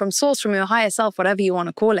you, from source, from your higher self, whatever you want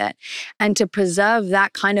to call it. And to preserve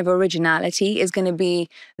that kind of originality is going to be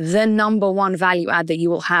the number one value add that you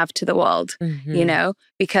will have to the world,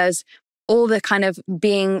 because all the kind of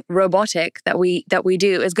being robotic that we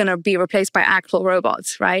do is going to be replaced by actual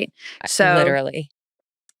robots, right? So literally,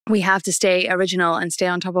 we have to stay original and stay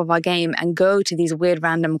on top of our game and go to these weird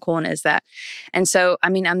random corners and so, I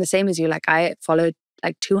mean, I'm the same as you. Like, I follow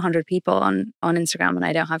like 200 people on Instagram, and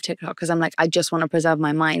I don't have TikTok because I'm like, I just want to preserve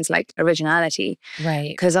my mind's like originality. Right.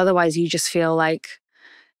 Because otherwise you just feel like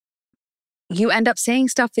you end up saying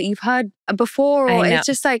stuff that you've heard before, or it's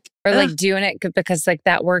just like, or like doing it because like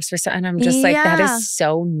that works for some, and I'm just like, that is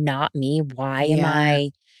so not me. Why am I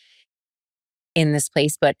in this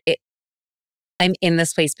place? But I'm in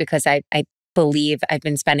this place because I believe I've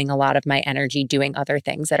been spending a lot of my energy doing other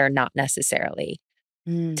things that are not necessarily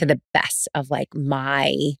to the best of like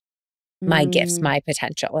my gifts, my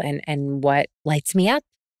potential, and what lights me up.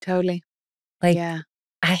 Totally. Like,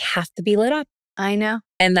 I have to be lit up. I know.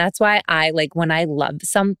 And that's why I like, when I love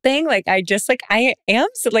something, like I just like, I am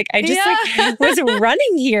so like, I just like was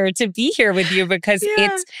running here to be here with you, because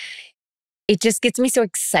it just gets me so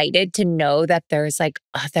excited to know that there's like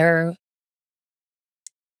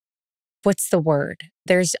what's the word?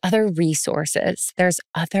 There's other resources. There's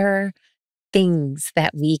other things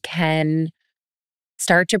that we can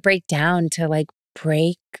start to break down to like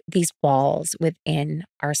break these walls within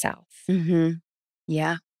ourselves.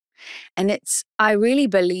 Yeah. And I really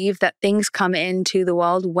believe that things come into the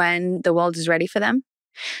world when the world is ready for them.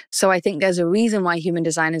 So I think there's a reason why human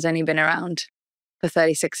design has only been around for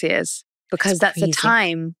 36 years, because that's the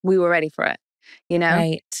time we were ready for it,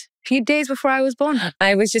 Right. A few days before I was born.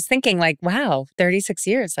 I was just thinking like, wow, 36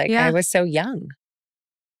 years. Like I was so young.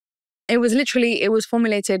 It was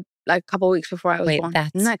formulated like a couple of weeks before I was born.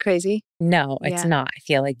 Isn't that crazy? No, it's not. I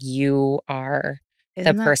feel like you are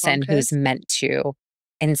the person who's meant to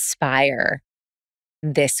inspire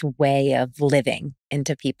this way of living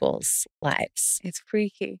into people's lives. It's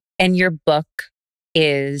freaky. And your book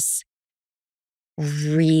is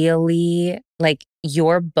really like,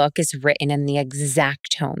 your book is written in the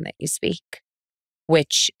exact tone that you speak,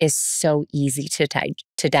 which is so easy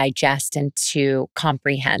to digest and to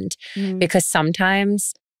comprehend. Because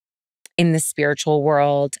sometimes in the spiritual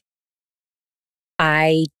world,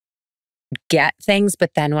 I get things,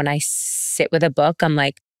 but then when I sit with a book, I'm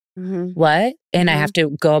like, what? And I have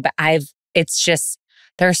to go back. It's just,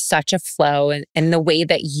 there's such a flow and the way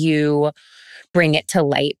that you bring it to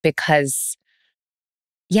light, because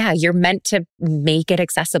you're meant to make it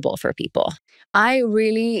accessible for people.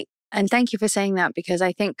 And thank you for saying that, because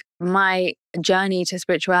I think my journey to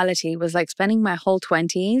spirituality was like spending my whole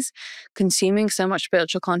 20s consuming so much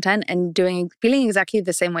spiritual content and feeling exactly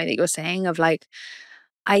the same way that you're saying, of like,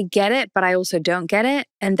 I get it, but I also don't get it.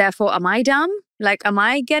 And therefore, am I dumb? Like, am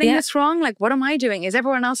I getting this wrong? Like, what am I doing? Is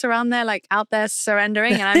everyone else around there like out there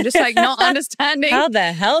surrendering? And I'm just like not understanding. How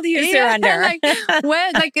the hell do you surrender? Like,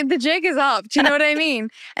 where, like the jig is up. Do you know what I mean?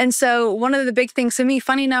 And so one of the big things for me,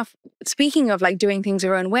 funny enough, speaking of like doing things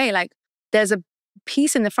your own way, like there's a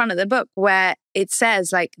piece in the front of the book where it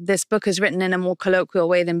says like, this book is written in a more colloquial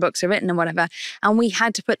way than books are written and whatever. And we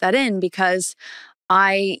had to put that in because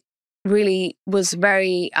I really was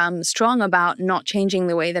very strong about not changing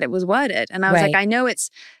the way that it was worded. And I was like, I know it's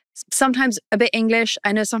sometimes a bit English.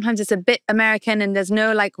 I know sometimes it's a bit American and there's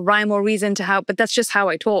no like rhyme or reason to how, but that's just how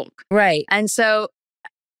I talk. Right. And so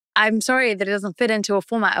I'm sorry that it doesn't fit into a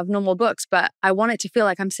format of normal books, but I want it to feel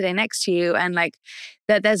like I'm sitting next to you and like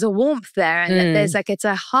that there's a warmth there and that there's like, it's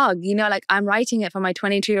a hug, you know, like I'm writing it for my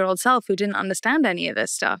 22-year-old self who didn't understand any of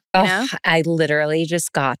this stuff. You know? I literally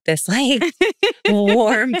just got this like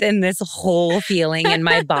warmth and this whole feeling in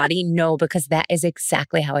my body. No, because that is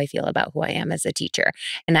exactly how I feel about who I am as a teacher.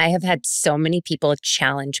 And I have had so many people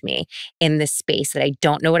challenge me in this space that I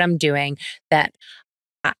don't know what I'm doing, that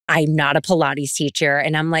I'm not a Pilates teacher.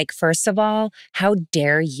 And I'm like, first of all, how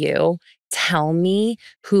dare you tell me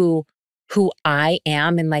who I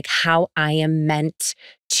am and like how I am meant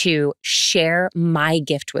to share my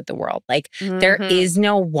gift with the world. Like there is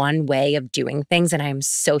no one way of doing things. And I'm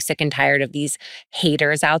so sick and tired of these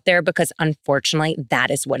haters out there, because unfortunately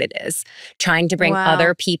that is what it is. Trying to bring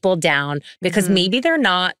other people down because maybe they're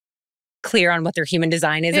not clear on what their human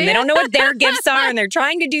design is and they don't know what their gifts are and they're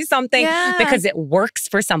trying to do something because it works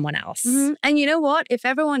for someone else. And you know what? If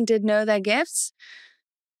everyone did know their gifts,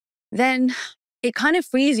 then it kind of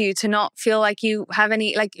frees you to not feel like you have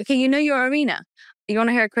any, like, okay, you know your arena. You want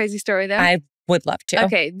to hear a crazy story there? I would love to.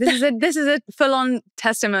 Okay, this is a full-on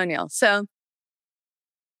testimonial. So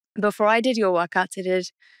before I did your workouts, I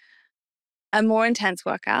did a more intense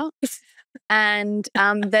workout. And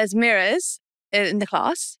there's mirrors in the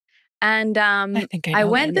class. And I think I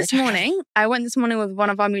went this morning. I went this morning with one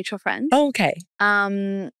of our mutual friends. Oh, okay.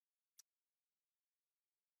 And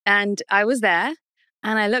I was there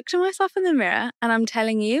and I looked at myself in the mirror and I'm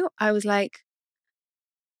telling you, I was like,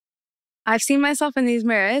 I've seen myself in these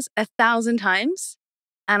mirrors 1,000 times.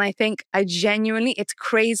 And I think I genuinely, it's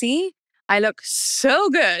crazy. I look so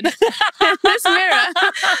good in this mirror.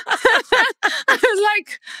 I was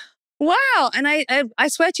like, wow. And I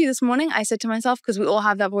swear to you this morning, I said to myself, because we all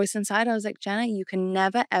have that voice inside, I was like, Jenna, you can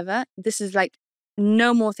never, ever, this is like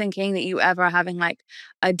no more thinking that you ever are having like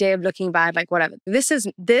a day of looking bad, like whatever. This is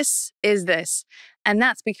this. And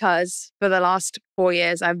that's because for the last 4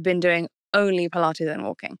 years, I've been doing only Pilates and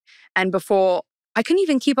walking. And before, I couldn't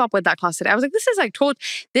even keep up with that class today. I was like, this is like torture.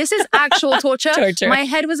 This is actual torture. My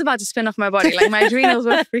head was about to spin off my body. Like my adrenals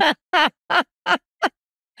were free.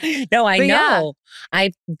 No, I know. Yeah.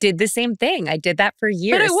 I did the same thing. I did that for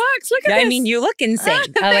years. But it works. Look at this. I mean, you look insane.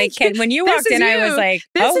 When you walked in, I was like,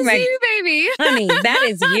 this is you, baby. Honey, that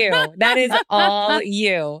is you. That is all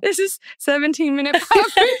you. This is 17-minute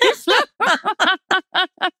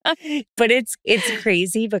But it's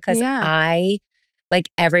crazy because like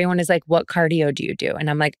everyone is like, what cardio do you do? And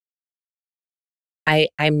I'm like,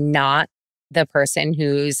 I'm not the person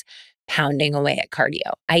who's pounding away at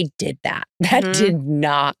cardio. I did that. That did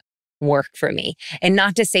not work for me. And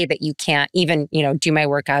not to say that you can't even, do my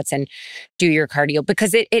workouts and do your cardio,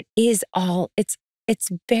 because it is all, it's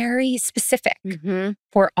very specific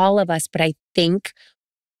for all of us. But I think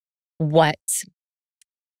where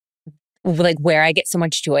I get so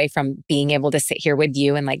much joy from being able to sit here with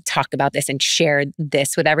you and like talk about this and share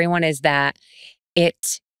this with everyone is that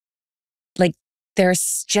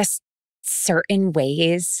there's just certain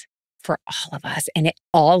ways for all of us. And it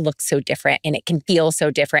all looks so different and it can feel so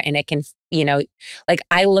different. And it can,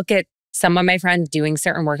 I look at some of my friends doing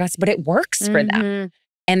certain workouts, but it works for them.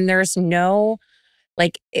 And there's no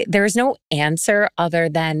answer other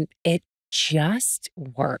than it just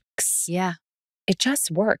works. Yeah. It just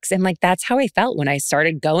works. And that's how I felt when I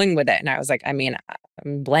started going with it. And I was like, I'm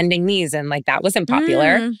blending these. And that wasn't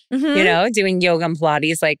popular, doing yoga and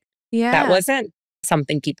Pilates. That wasn't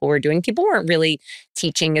something people were doing. People weren't really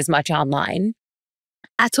teaching as much online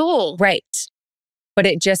at all. Right. But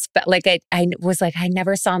it just felt like I was like, I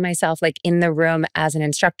never saw myself in the room as an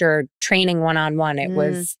instructor training one-on-one. It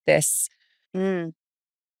was this,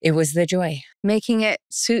 it was the joy. Making it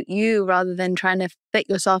suit you rather than trying to fit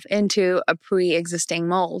yourself into a pre-existing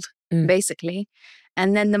mold, basically.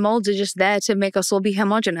 And then the molds are just there to make us all be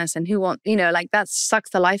homogenous. And who want, that sucks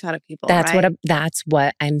the life out of people. That's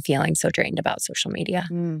what I'm feeling so drained about social media.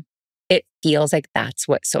 It feels like that's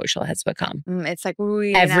what social has become. It's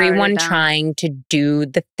really everyone trying to do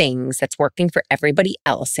the things that's working for everybody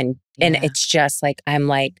else. And it's just I'm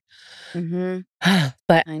like,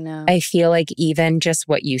 but I know. I feel like even just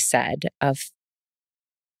what you said of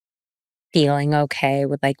feeling okay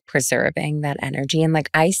with preserving that energy. And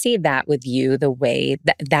I see that with you, the way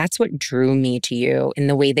that's what drew me to you in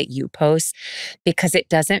the way that you post, because it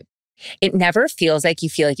never feels like you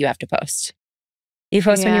feel like you have to post. You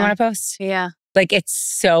post when you want to post. Yeah. It's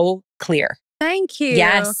so clear. Thank you.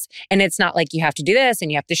 Yes. And it's not like you have to do this and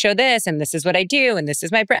you have to show this and this is what I do and this is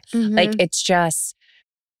my brand. It's just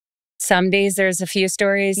some days there's a few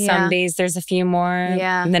stories, some days there's a few more.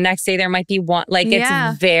 Yeah. And the next day there might be one.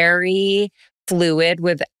 It's very fluid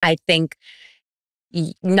with, I think,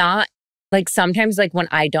 not like sometimes like when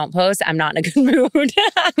I don't post, I'm not in a good mood.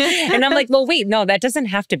 And I'm like, well, wait, no, that doesn't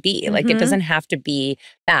have to be. Like it doesn't have to be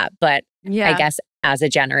that. But I guess as a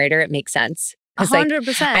generator, it makes sense. Because like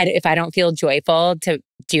 100%. if I don't feel joyful to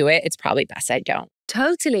do it, it's probably best I don't.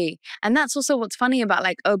 Totally. And that's also what's funny about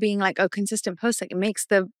like, being like, consistent post, like it makes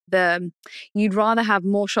you'd rather have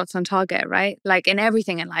more shots on target, right? Like in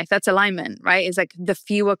everything in life, that's alignment, right? It's like the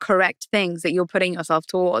fewer correct things that you're putting yourself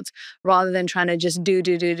towards rather than trying to just do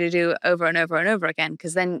over and over and over again.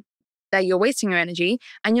 Cause then that you're wasting your energy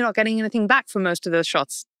and you're not getting anything back from most of those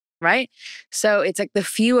shots. Right. So it's like the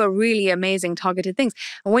fewer really amazing targeted things.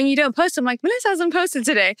 And when you don't post, I'm like, Melissa hasn't posted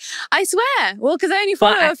today. I swear. Well, because I only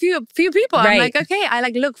follow a few people. Right. I'm like, okay, I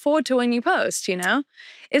like look forward to when you post, you know?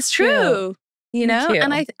 It's true. You know?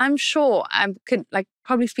 And I'm sure I could like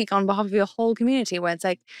probably speak on behalf of your whole community where it's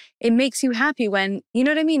like, it makes you happy when, you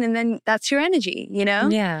know what I mean? And then that's your energy, you know?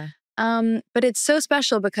 Yeah. But it's so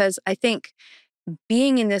special because I think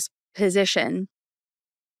being in this position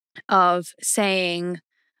of saying,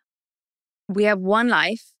 we have one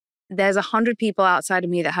life. There's 100 people outside of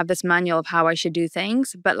me that have this manual of how I should do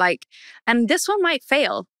things. But like, and this one might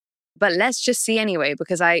fail, but let's just see anyway,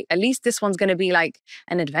 because at least this one's going to be like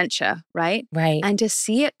an adventure, right? Right. And to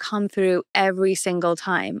see it come through every single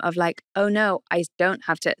time of like, oh no, I don't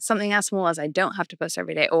have to, something as small as I don't have to post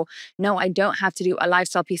every day, or no, I don't have to do a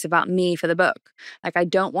lifestyle piece about me for the book. Like I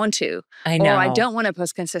don't want to, or I don't want to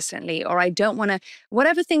post consistently, or I don't want to,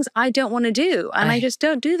 whatever things I don't want to do. And I just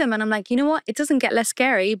don't do them. And I'm like, you know what? It doesn't get less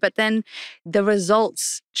scary, but then the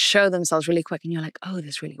results show themselves really quick. And you're like, oh,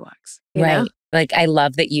 this really works. You know? Like, I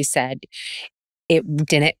love that you said it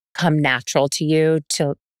didn't come natural to you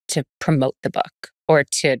to promote the book or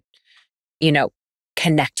to, you know,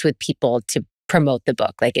 connect with people to promote the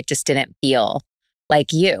book. Like, it just didn't feel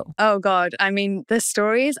like you. Oh God. I mean, the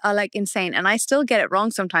stories are like insane. And I still get it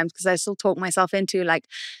wrong sometimes because I still talk myself into like,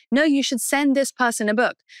 no, you should send this person a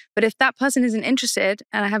book. But if that person isn't interested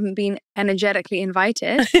and I haven't been energetically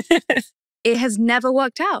invited, it has never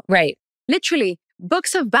worked out. Right. Literally.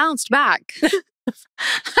 Books have bounced back.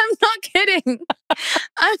 I'm not kidding.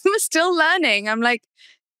 I'm still learning. I'm like,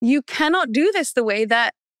 you cannot do this the way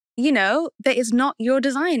that, you know, that is not your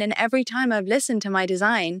design. And every time I've listened to my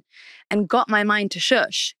design and got my mind to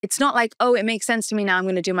shush, it's not like, oh, it makes sense to me now, I'm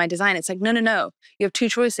going to do my design. It's like, no. You have two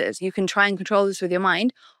choices. You can try and control this with your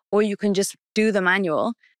mind, or you can just do the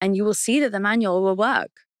manual and you will see that the manual will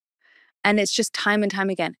work. And it's just time and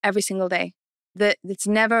time again, every single day. It's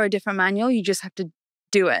never a different manual. You just have to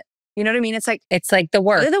do it. You know what I mean? It's like the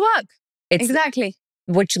work. The work. Exactly.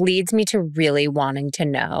 Which leads me to really wanting to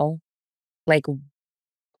know, like,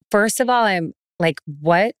 first of all, I'm like,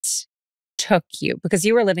 what took you? Because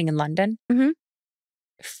you were living in London I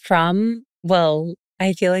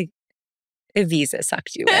feel like Ibiza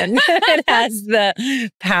sucked you in. It has the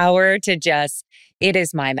power to it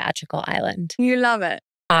is my magical island. You love it.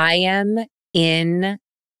 I am in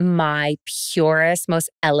my purest, most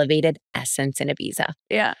elevated essence in Ibiza.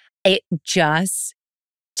 Yeah. It just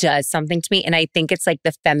does something to me. And I think it's like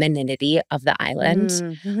the femininity of the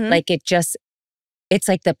island. Like it's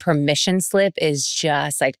like the permission slip is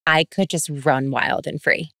just like, I could just run wild and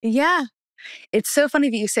free. Yeah. It's so funny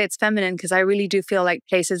that you say it's feminine because I really do feel like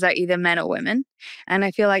places are either men or women. And I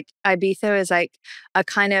feel like Ibiza is like a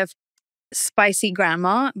kind of spicy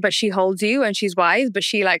grandma, but she holds you and she's wise, but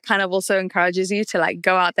she like kind of also encourages you to like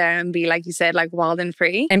go out there and be, like you said, like wild and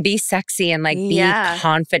free. And be sexy and like be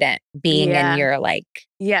confident being in your like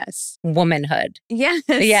womanhood. Yes.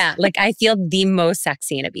 Yeah. Like I feel the most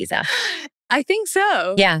sexy in Ibiza. I think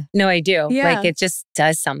so. Yeah. No, I do. Yeah. Like it just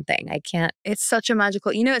does something. I can't. It's such a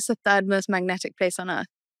magical, it's the third most magnetic place on earth.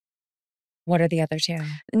 What are the other two?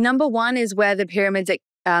 Number one is where the pyramids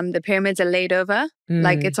are laid over.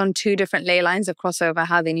 Like it's on two different ley lines of crossover.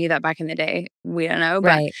 How they knew that back in the day, we don't know.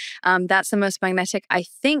 But that's the most magnetic. I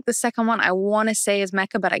think the second one I want to say is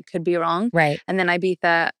Mecca, but I could be wrong. Right. And then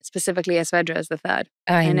Ibiza, specifically Esvedra, is the third.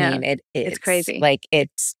 I mean, it's crazy. Like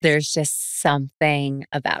there's just something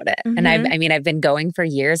about it. And I've been going for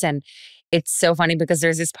years, and it's so funny because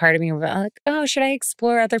there's this part of me where I'm like, oh, should I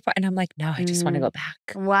explore other parts? And I'm like, no, I just want to go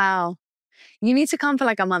back. Wow. You need to come for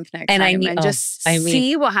like a month next time and just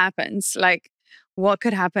see what happens. Like what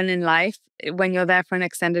could happen in life when you're there for an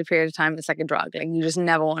extended period of time. It's like a drug. Like you just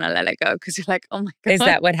never want to let it go because you're like, oh my God. Is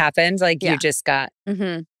that what happens? Like you just got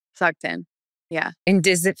sucked in. Yeah. And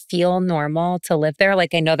does it feel normal to live there?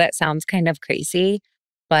 Like I know that sounds kind of crazy,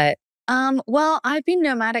 but well, I've been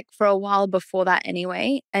nomadic for a while before that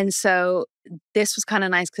anyway. And so this was kind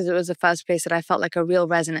of nice because it was the first place that I felt like a real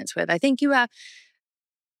resonance with. I think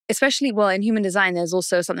especially, well, in human design, there's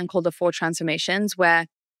also something called the 4 transformations, where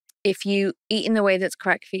if you eat in the way that's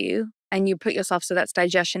correct for you and you put yourself, so that's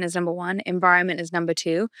digestion is number 1, environment is number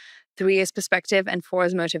 2, 3 is perspective, and 4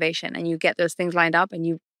 is motivation. And you get those things lined up and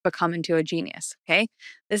you become into a genius. Okay.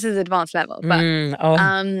 This is advanced level.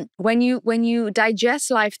 But when you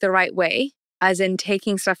digest life the right way, as in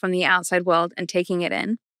taking stuff from the outside world and taking it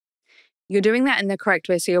in, you're doing that in the correct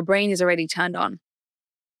way. So your brain is already turned on.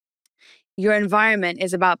 Your environment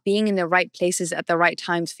is about being in the right places at the right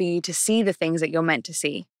times for you to see the things that you're meant to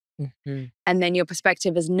see. Mm-hmm. And then your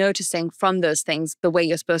perspective is noticing from those things the way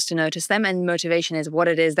you're supposed to notice them. And motivation is what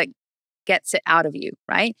it is that gets it out of you,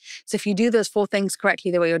 right? So if you do those 4 things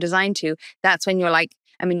correctly the way you're designed to, that's when you're like,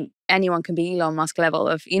 I mean, anyone can be Elon Musk level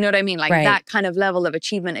of, you know what I mean? Like that kind of level of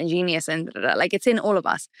achievement and genius, and like it's in all of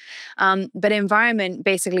us. But environment,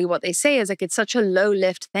 basically what they say is like, it's such a low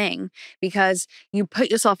lift thing because you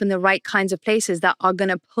put yourself in the right kinds of places that are going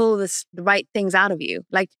to pull the right things out of you.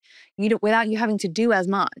 Like without you having to do as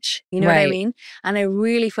much, you know what I mean? And I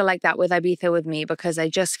really feel like that with Ibiza with me, because I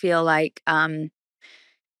just feel like, like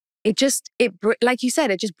you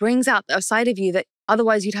said, it just brings out a side of you that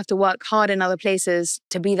otherwise you'd have to work hard in other places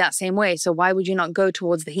to be that same way. So why would you not go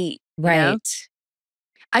towards the heat? Right. You know?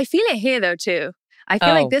 I feel it here though too. I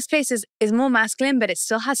feel like this place is more masculine, but it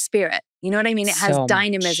still has spirit. You know what I mean? It has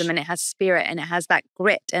dynamism and it has spirit and it has that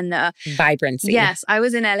grit and the vibrancy. Yes. I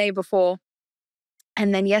was in LA before.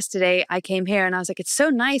 And then yesterday I came here and I was like, it's so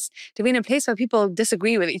nice to be in a place where people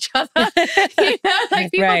disagree with each other. You know,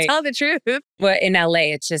 like people tell the truth. Well, in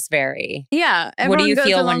LA, it's just very. Yeah. What do you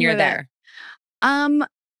feel when you're there?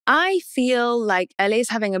 I feel like LA is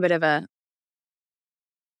having a bit of a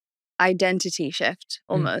like shift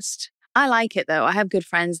almost. I like it though. I have good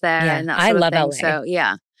friends there and that sort of thing. LA. So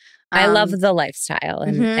yeah. I love the lifestyle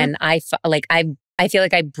and I feel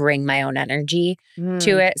like I bring my own energy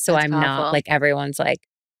to it. So I'm powerful. Not like everyone's like,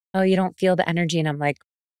 oh, you don't feel the energy. And I'm like,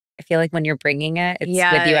 I feel like when you're bringing it, it's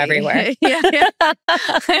with you everywhere. Yeah.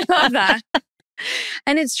 I love that.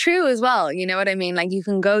 And it's true as well. You know what I mean? Like you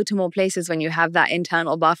can go to more places when you have that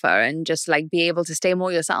internal buffer and just like be able to stay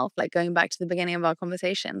more yourself. Like going back to the beginning of our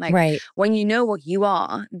conversation, like when you know what you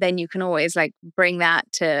are, then you can always like bring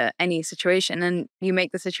that to any situation and you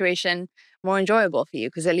make the situation more enjoyable for you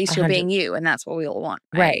because at least you're being you and that's what we all want.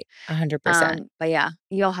 Right. 100%. But yeah,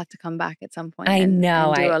 you'll have to come back at some point. I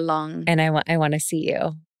know. And do a long. And I want to see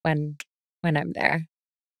you when I'm there.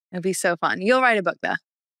 It'll be so fun. You'll write a book there.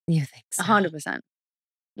 You think so? 100%.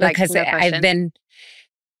 Like, because no I've been,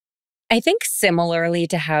 I think similarly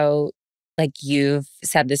to how like you've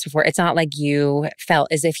said this before, it's not like you felt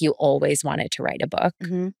as if you always wanted to write a book.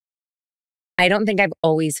 Mm-hmm. I don't think I've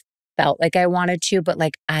always felt like I wanted to, but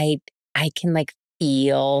like I can like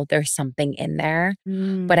feel there's something in there,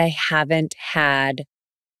 but I haven't had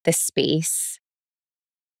the space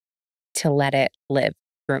to let it live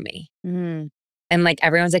through me. And like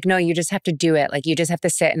everyone's like, no, you just have to do it. Like you just have to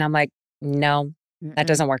sit. And I'm like, no, that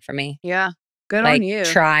doesn't work for me. Yeah. Good like, on you.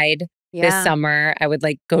 Tried this summer. I would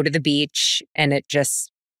like go to the beach and it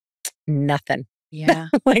just nothing. Yeah.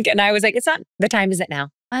 Like, and I was like, it's not, the time isn't now.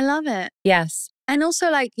 I love it. Yes. And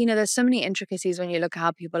also like, you know, there's so many intricacies when you look at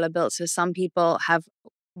how people are built. So some people have,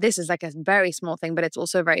 this is like a very small thing, but it's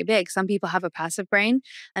also very big. Some people have a passive brain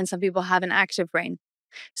and some people have an active brain.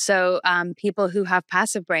 So people who have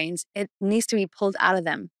passive brains, it needs to be pulled out of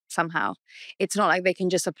them somehow. It's not like they can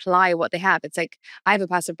just apply what they have. It's like, I have a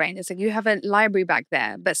passive brain. It's like you have a library back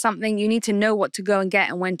there, but something you need to know what to go and get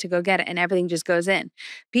and when to go get it, and everything just goes in.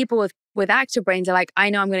 People with active brains are like, I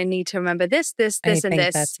know I'm going to need to remember this, and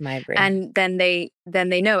this. That's my brain. And then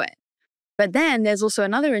they know it. But then there's also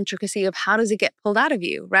another intricacy of how does it get pulled out of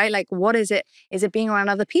you, right? Like, what is it? Is it being around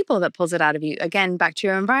other people that pulls it out of you? Again, back to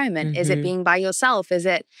your environment. Is it being by yourself? Is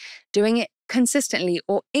it doing it consistently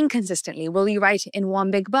or inconsistently? Will you write it in one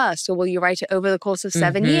big burst or will you write it over the course of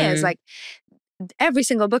 7 years? Like, every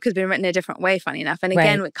single book has been written a different way, funny enough. And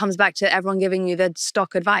again, it comes back to everyone giving you the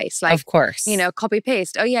stock advice. Like, of course, you know, copy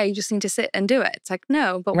paste. Oh yeah, you just need to sit and do it. It's like,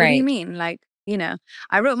 no, but what do you mean? Like, you know,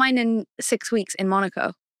 I wrote mine in 6 weeks in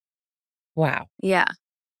Monaco. Wow. Yeah.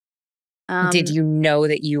 Did you know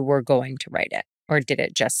that you were going to write it or did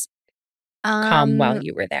it just come while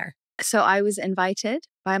you were there? So I was invited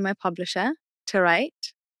by my publisher to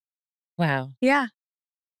write. Wow. Yeah.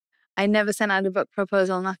 I never sent out a book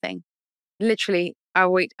proposal, nothing. Literally, I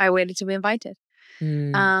waited to be invited.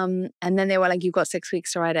 And then they were like, you've got 6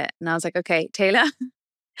 weeks to write it. And I was like, okay, Taylor.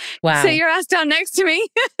 Wow. Sit your ass down next to me.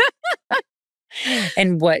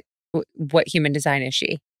 And what human design is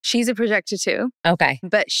she? She's a projector too. Okay.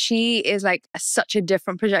 But she is like such a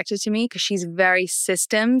different projector to me because she's very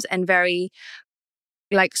systems and very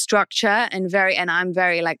like structure and I'm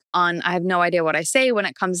very like I have no idea what I say when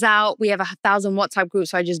it comes out. We have 1,000 WhatsApp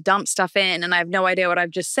groups, so I just dump stuff in and I have no idea what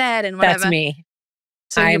I've just said and whatever. That's me.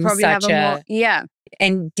 So you I'm probably have such a more, yeah.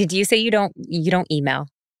 And did you say you don't email?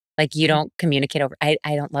 Like you don't communicate over, I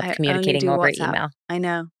don't love I only communicating do over WhatsApp. email. I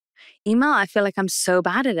know. Email, I feel like I'm so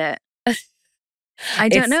bad at it. I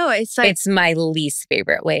don't know. It's like, it's my least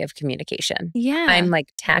favorite way of communication. yeah. I'm like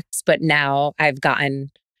text, but now I've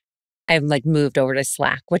like moved over to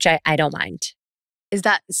Slack, which I don't mind. Is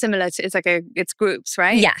that similar to, it's groups,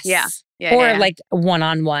 right? Yes. Yeah. Or like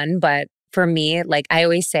one-on-one. But for me, like I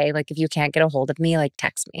always say, like, if you can't get a hold of me, like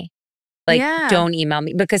text me. Like don't email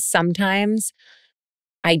me, because sometimes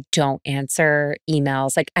I don't answer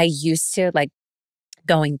emails. Like I used to, like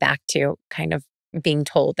going back to kind of being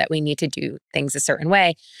told that we need to do things a certain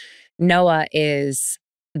way. Noah is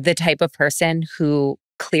the type of person who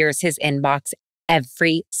clears his inbox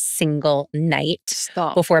every single night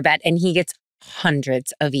before bed. And he gets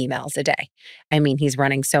hundreds of emails a day. I mean, he's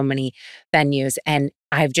running so many venues. And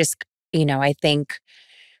I've just, I think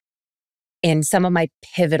in some of my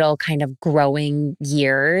pivotal kind of growing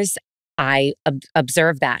years, I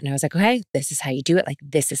observed that. And I was like, okay, this is how you do it. Like,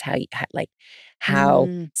 this is how you, how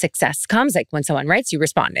success comes. Like when someone writes, you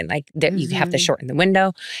respond, and like you have to shorten the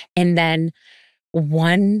window. And then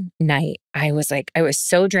one night I was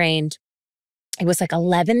so drained. It was like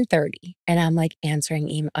 11:30 and I'm like answering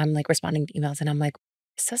email. I'm like responding to emails and I'm like,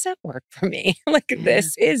 this doesn't work for me. Like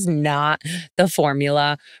this is not the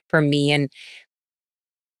formula for me. And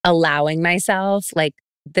allowing myself like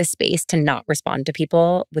the space to not respond to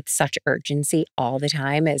people with such urgency all the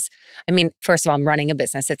time is, I mean, first of all, I'm running a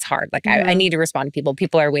business. It's hard. Like I need to respond to people.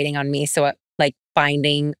 People are waiting on me. So like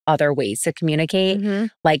finding other ways to communicate,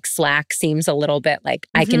 like Slack seems a little bit like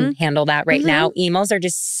I can handle that right now. Emails are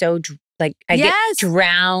just so like I get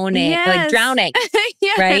drowning,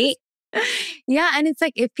 right? Yeah. And it's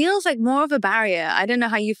like, it feels like more of a barrier. I don't know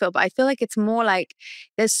how you feel, but I feel like it's more like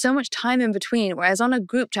there's so much time in between. Whereas on a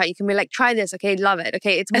group chat, you can be like, try this. Okay, love it.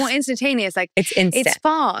 Okay, it's more instantaneous. Like it's instant. It's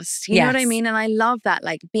fast. You know what I mean? And I love that.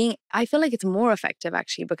 Like I feel like it's more effective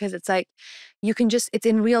actually, because it's like, you can just, it's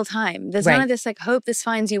in real time. There's none of this like, hope this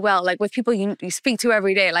finds you well. Like with people you speak to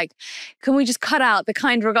every day, like, can we just cut out the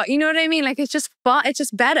kind regard? You know what I mean? Like it's just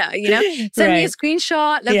better, Send me a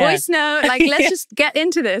screenshot, a voice note, like let's just get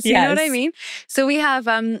into this. You know what I mean? So we have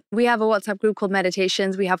a WhatsApp group called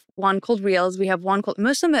Meditations. We have one called Reels. We have one called,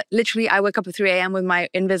 most of them are literally, I wake up at 3 a.m. with my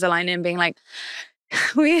Invisalign in being like,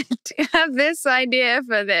 we have this idea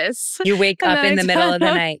for this. You wake up in the middle of the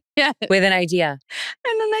night with an idea.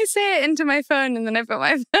 And then I say it into my phone and then I put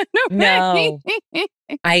my phone away. No.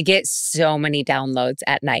 I get so many downloads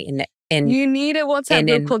at night. And you need a WhatsApp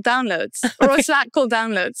group called Downloads or a Slack called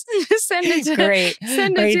Downloads. Send it to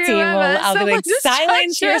Send it to whoever. I'll be like,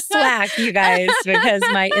 silence your Slack, you guys, because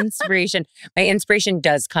my inspiration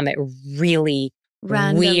does come at really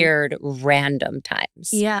weird, random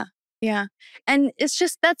times. Yeah. Yeah. And it's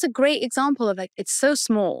just, that's a great example of like, it's so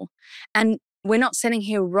small and we're not sitting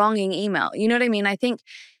here wronging email. You know what I mean? I think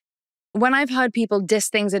when I've heard people diss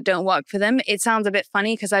things that don't work for them, it sounds a bit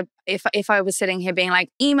funny because if I was sitting here being like,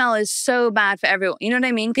 email is so bad for everyone, you know what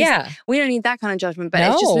I mean? Yeah. We don't need that kind of judgment, but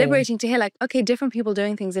it's just liberating to hear like, okay, different people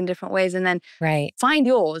doing things in different ways and then find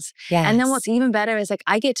yours. Yes. And then what's even better is like,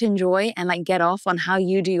 I get to enjoy and like get off on how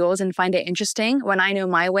you do yours and find it interesting when I know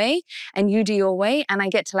my way and you do your way. And I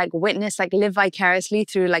get to like witness, like live vicariously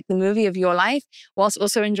through like the movie of your life whilst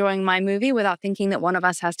also enjoying my movie without thinking that one of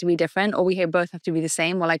us has to be different or we both have to be the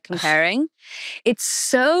same or like comparing. It's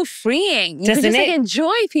so freeing. You can just like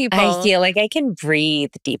enjoy people. I feel like I can breathe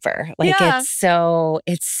deeper. Like it's so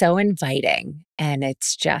inviting. And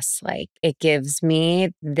it's just like, it gives me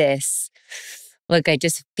this, look, I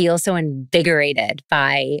just feel so invigorated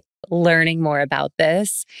by learning more about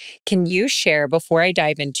this. Can you share before I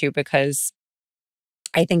dive into, because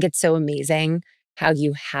I think it's so amazing how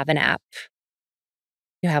you have an app,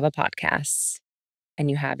 you have a podcast, and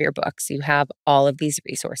you have your books, you have all of these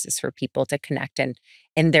resources for people to connect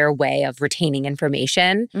in their way of retaining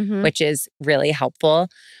information, which is really helpful.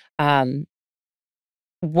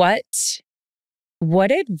 What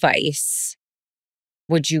advice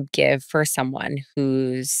would you give for someone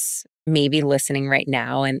who's maybe listening right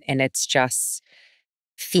now and it's just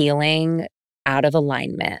feeling out of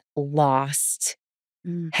alignment, lost,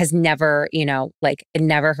 has never,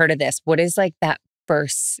 never heard of this? What is like that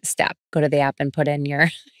first step? Go to the app and put in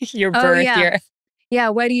your birth. Yeah,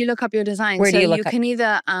 where do you look up your design? So you can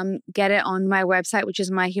either get it on my website, which is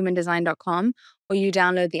myhumandesign.com, or you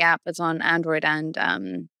download the app. It's on Android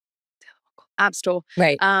and App Store.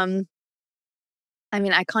 Right. I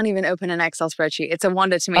mean, I can't even open an Excel spreadsheet. It's a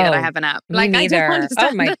wonder to me that I have an app. Me neither. I don't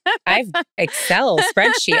understand. I've Excel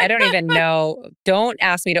spreadsheet. I don't even know. Don't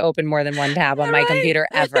ask me to open more than one tab on my computer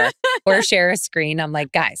ever or share a screen. I'm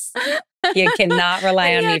like, guys, you cannot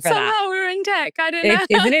rely on me for that. Somehow we're in tech. I don't know.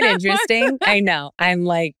 Isn't it interesting? I know. I'm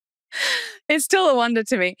like, it's still a wonder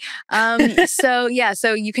to me. So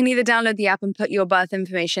you can either download the app and put your birth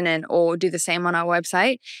information in, or do the same on our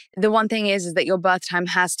website. The one thing is that your birth time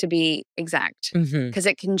has to be exact, because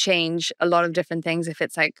it can change a lot of different things. If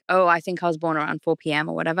it's like, oh, I think I was born around 4 p.m.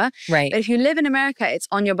 or whatever. right. But if you live in America, it's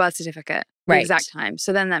on your birth certificate, the Right. exact time.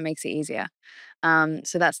 So then that makes it easier.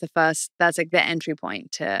 So that's like the entry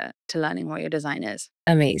point to learning what your design is.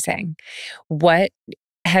 Amazing. What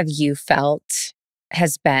have you felt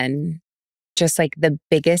has been just like the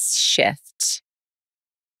biggest shift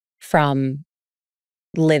from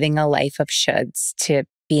living a life of shoulds to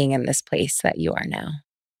being in this place that you are now?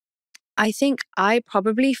 I think I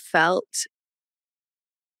probably felt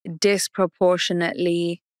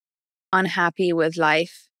disproportionately unhappy with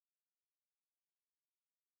life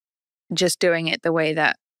just doing it the way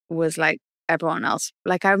that was like everyone else.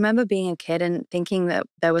 Like, I remember being a kid and thinking that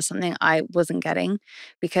there was something I wasn't getting,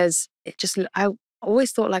 because I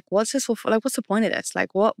always thought, like, what's this all for? Like, what's the point of this? Like,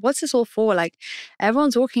 what's this all for? Like,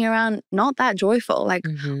 everyone's walking around not that joyful. Like,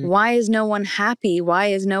 why is no one happy?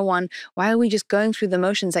 Why are we just going through the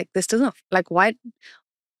motions? Like, this doesn't, like, why?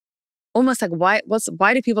 Almost like, why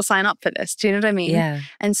do people sign up for this? Do you know what I mean? Yeah.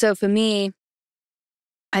 And so for me,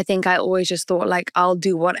 I think I always just thought, like, I'll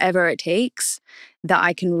do whatever it takes that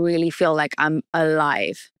I can really feel like I'm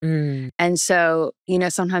alive. And so,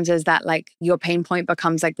 sometimes there's that, like, your pain point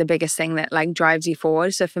becomes like the biggest thing that like drives you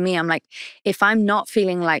forward. So for me, I'm like, if I'm not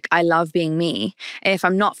feeling like I love being me, and if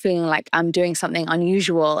I'm not feeling like I'm doing something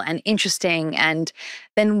unusual and interesting, and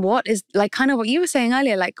then what is, like, kind of what you were saying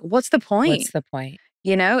earlier, like, what's the point? What's the point?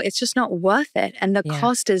 It's just not worth it. And the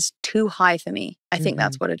cost is too high for me. I think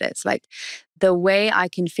that's what it is. Like, the way I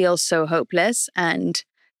can feel so hopeless and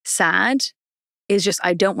sad is just,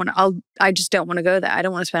 I just don't want to go there. I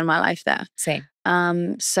don't want to spend my life there. Same.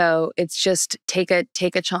 So it's just take a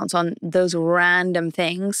chance on those random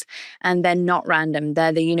things, and they're not random.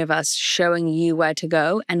 They're the universe showing you where to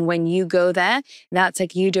go. And when you go there, that's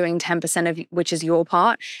like you doing 10% of which is your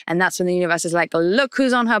part. And that's when the universe is like, look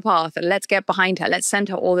who's on her path. Let's get behind her. Let's send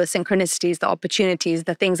her all the synchronicities, the opportunities,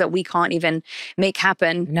 the things that we can't even make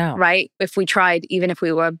happen. No. Right? If we tried, even if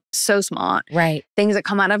we were so smart. Right. Things that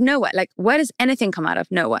come out of nowhere. Like, where does anything come out of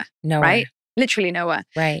nowhere? Nowhere. Right? Literally nowhere.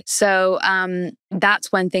 Right. So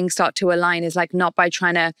that's when things start to align, is like not by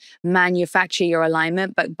trying to manufacture your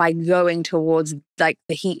alignment, but by going towards like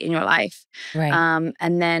the heat in your life. Right.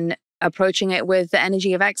 And then approaching it with the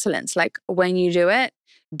energy of excellence. Like, when you do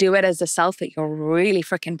it as the self that you're really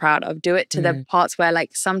freaking proud of. Do it to the parts where,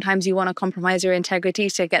 like, sometimes you want to compromise your integrity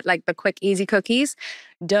to get like the quick, easy cookies.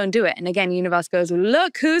 Don't do it. And again, universe goes,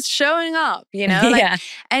 look who's showing up, like,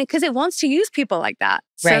 and because it wants to use people like that.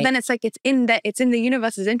 So then it's like, it's in the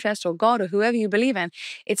universe's interest, or God, or whoever you believe in.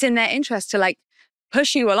 It's in their interest to like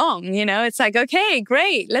push you along, It's like, okay,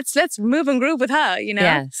 great. Let's move and groove with her,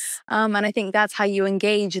 Yes. And I think that's how you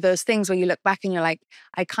engage those things where you look back and you're like,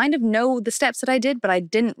 I kind of know the steps that I did, but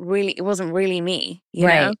it wasn't really me, you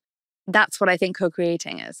know? That's what I think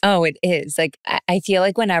co-creating is. Oh, it is. Like, I feel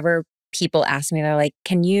like whenever people ask me, they're like,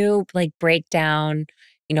 can you like break down,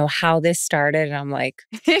 how this started? And I'm like,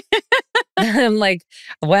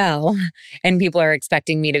 well, and people are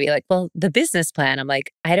expecting me to be like, well, the business plan. I'm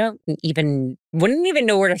like, wouldn't even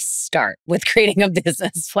know where to start with creating a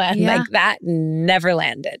business plan. Yeah. Like, that never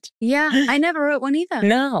landed. Yeah, I never wrote one either.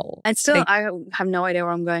 No. And still, I have no idea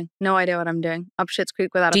where I'm going. No idea what I'm doing. Up Schitt's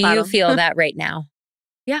Creek without a paddle. Do you feel that right now?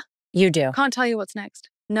 Yeah. You do? Can't tell you what's next.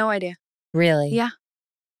 No idea. Really? Yeah.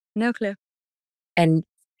 No clue. And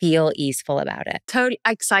feel easeful about it. Totally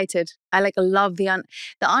excited. I like love the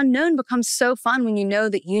unknown becomes so fun when you know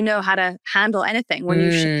that you know how to handle anything.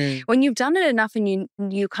 When you've done it enough and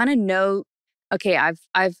you kind of know, okay,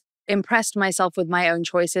 I've impressed myself with my own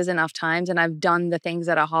choices enough times, and I've done the things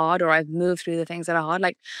that are hard, or I've moved through the things that are hard.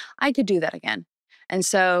 Like, I could do that again. And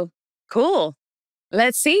so, cool.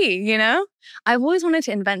 Let's see, I've always wanted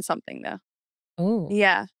to invent something though. Oh.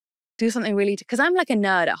 Yeah. Do something really, because I'm like a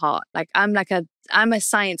nerd at heart. Like, I'm a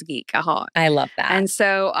science geek at heart. I love that. And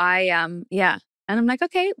so and I'm like,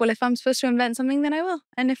 okay, well, if I'm supposed to invent something, then I will.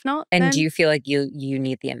 And if not, and then... do you feel like you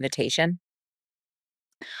need the invitation?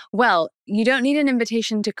 Well, you don't need an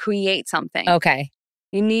invitation to create something. Okay.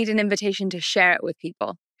 You need an invitation to share it with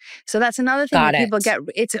people. So that's another thing that people get.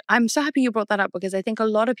 I'm so happy you brought that up, because I think a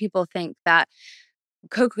lot of people think that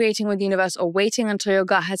co-creating with the universe or waiting until your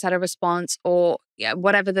gut has had a response or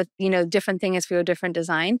whatever the, different thing is for your different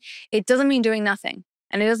design, it doesn't mean doing nothing.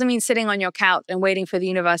 And it doesn't mean sitting on your couch and waiting for the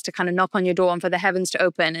universe to kind of knock on your door and for the heavens to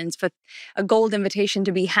open and for a gold invitation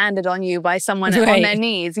to be handed on you by someone on their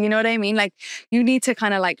knees. You know what I mean? Like you need to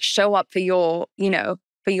kind of like show up for your,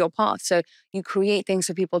 for your path. So you create things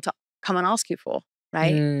for people to come and ask you for,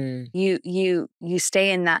 right? You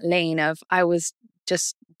stay in that lane of, I was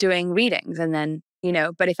just doing readings and then,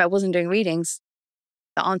 but if I wasn't doing readings,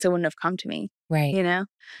 the answer wouldn't have come to me. Right.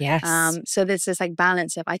 Yes. So there's this like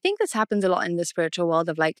balance of, I think this happens a lot in the spiritual world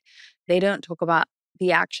of like, they don't talk about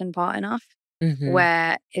the action part enough,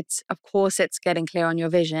 where it's, of course, it's getting clear on your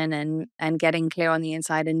vision and getting clear on the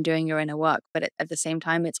inside and doing your inner work. But at the same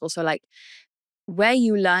time, it's also like where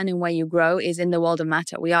you learn and where you grow is in the world of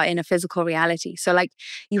matter. We are in a physical reality. So like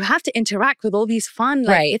you have to interact with all these fun,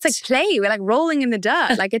 like it's like play. We're like rolling in the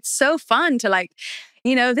dirt. Like it's so fun to like,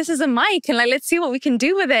 this is a mic and like, let's see what we can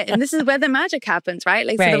do with it. And this is where the magic happens, right?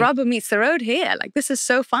 Like, so the rubber meets the road here. Like, this is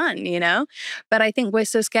so fun, But I think we're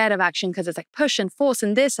so scared of action because it's like push and force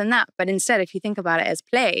and this and that. But instead, if you think about it as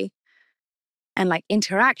play and like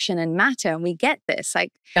interaction and matter, and we get this,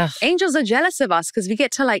 like angels are jealous of us because we get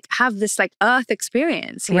to like have this like earth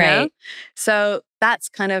experience, you know? So that's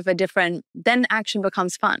kind of a different, then action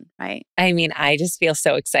becomes fun, right? I mean, I just feel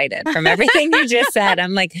so excited from everything you just said.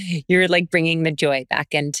 I'm like, you're like bringing the joy back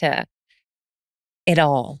into it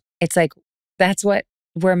all. It's like, that's what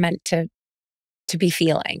we're meant to be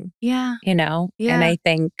feeling. Yeah. And I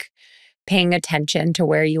think paying attention to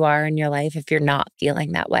where you are in your life if you're not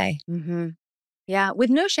feeling that way. Yeah, with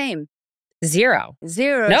no shame. Zero No,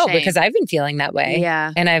 shame. Because I've been feeling that way.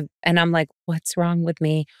 Yeah. And I'm like, what's wrong with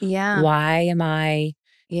me? Yeah. Why am I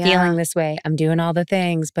feeling this way? I'm doing all the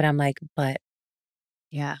things, but I'm like, but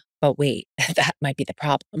wait, that might be the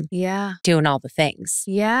problem. Yeah. Doing all the things.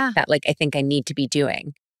 Yeah. That like I think I need to be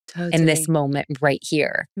doing in this moment right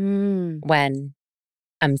here when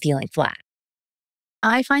I'm feeling flat.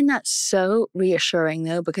 I find that so reassuring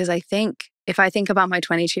though, because I think if I think about my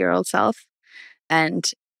 22-year-old self, and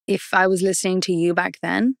if I was listening to you back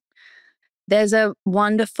then, there's a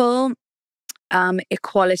wonderful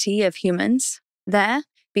equality of humans there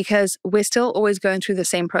because we're still always going through the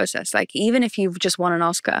same process. Like even if you've just won an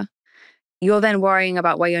Oscar, you're then worrying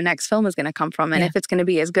about where your next film is going to come from and if it's going to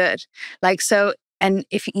be as good. Like so, and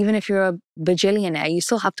even if you're a bajillionaire, you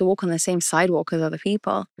still have to walk on the same sidewalk as other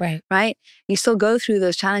people. Right? You still go through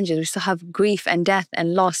those challenges. We still have grief and death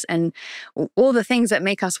and loss and all the things that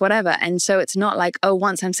make us whatever. And so it's not like, oh,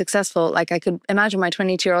 once I'm successful, like I could imagine my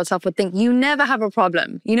 22-year-old self would think, you never have a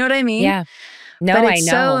problem. You know what I mean? Yeah. No, but I know. It's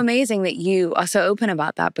so amazing that you are so open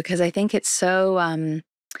about that because I think it's so,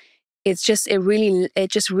 it just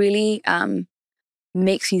really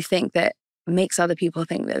makes you think that, makes other people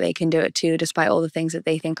think that they can do it too, despite all the things that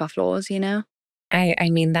they think are flaws, I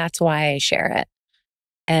mean, that's why I share it.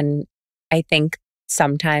 And I think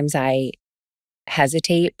sometimes I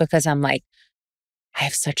hesitate because I'm like, I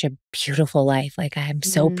have such a beautiful life. Like I'm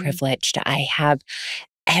so privileged. I have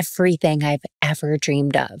everything I've ever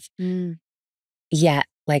dreamed of. Yet,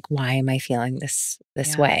 like, why am I feeling this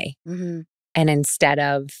way? And instead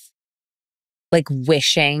of like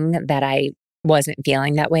wishing that I wasn't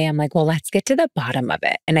feeling that way, I'm like, well, let's get to the bottom of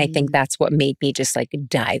it. And I think that's what made me just like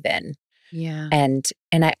dive in. Yeah. And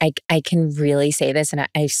I can really say this, and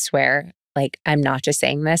I swear, like, I'm not just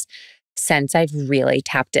saying this, since I've really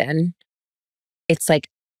tapped in, it's like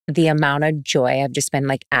the amount of joy I've just been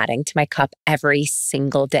like adding to my cup every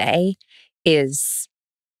single day it's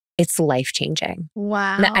life-changing.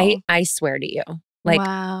 Wow. And I swear to you, like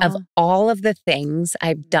of all of the things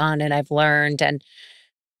I've done and I've learned, and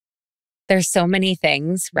there's so many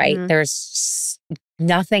things, right? There's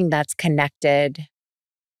nothing that's connected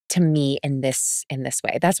to me in this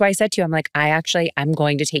way. That's why I said to you, I'm like, I'm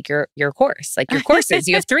going to take your course, like your courses.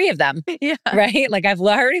 You have 3 of them, right? Like I've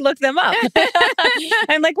already looked them up.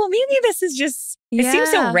 I'm like, well, maybe this is just, it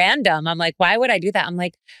seems so random. I'm like, why would I do that? I'm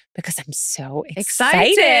like, because I'm so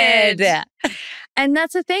excited. And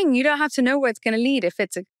that's the thing. You don't have to know where it's going to lead.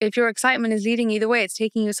 If your excitement is leading either way, it's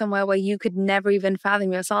taking you somewhere where you could never even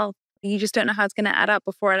fathom yourself. You just don't know how it's going to add up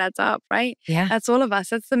before it adds up, right? Yeah. That's all of us.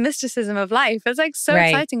 That's the mysticism of life. It's like so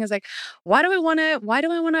exciting. It's like, why do I want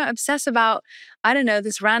to obsess about, I don't know,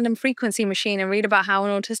 this random frequency machine and read about how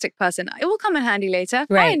an autistic person, it will come in handy later.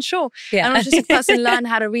 Fine, sure. An autistic person learn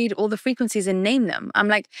how to read all the frequencies and name them. I'm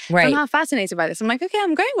like, somehow fascinated by this. I'm like, okay,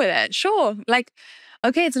 I'm going with it. Sure. Like,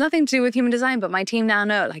 okay, it's nothing to do with human design, but my team now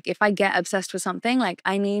know, like, if I get obsessed with something, like,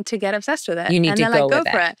 I need to get obsessed with it. You need to go like, with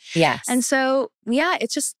go for it. Yes. And so,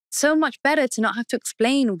 it's just, so much better to not have to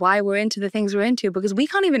explain why we're into the things we're into, because we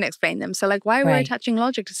can't even explain them. So like why we're attaching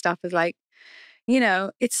logic to stuff is like,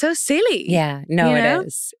 it's so silly. Yeah, no, it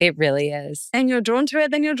is. It really is. And you're drawn to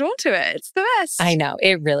it, then you're drawn to it. It's the best. I know,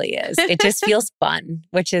 it really is. It just feels fun,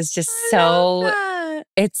 which is just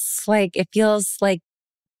it's like, it feels like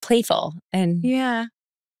playful and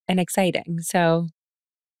exciting. So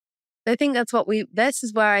I think this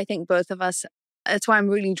is where I think both of us, that's why I'm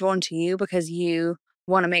really drawn to you, because you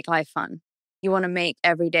want to make life fun. You want to make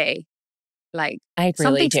every day like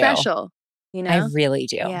something special. I really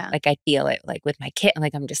do. Yeah. Like I feel it like with my kid.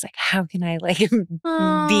 Like I'm just like, how can I like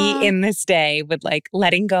be in this day with like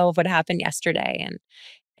letting go of what happened yesterday? And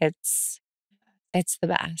it's the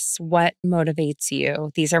best. What motivates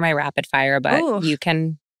you? These are my rapid fire, but you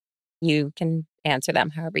can answer them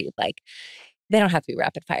however you'd like. They don't have to be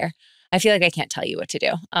rapid fire. I feel like I can't tell you what to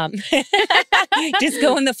do. Just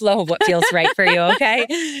go in the flow of what feels right for you,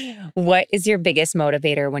 okay? What is your biggest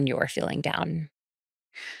motivator when you're feeling down?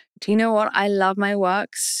 Do you know what? I love my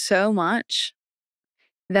work so much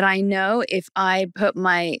that I know if I put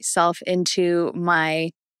myself into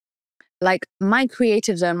my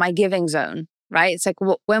creative zone, my giving zone, right? It's like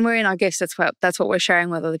when we're in our gifts, that's what we're sharing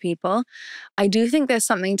with other people. I do think there's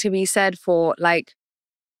something to be said for like,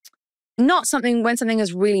 not something when something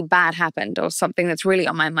has really bad happened or something that's really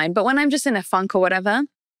on my mind, but when I'm just in a funk or whatever,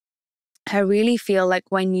 I really feel like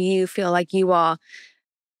when you feel like you are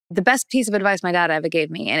the best piece of advice my dad ever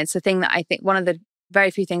gave me. And it's the thing that I think one of the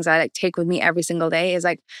very few things I like take with me every single day is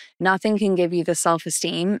like, nothing can give you the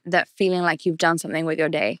self-esteem that feeling like you've done something with your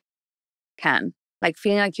day can. Like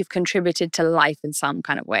feeling like you've contributed to life in some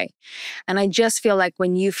kind of way. And I just feel like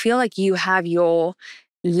when you feel like you have your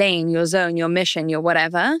lane, your zone, your mission, your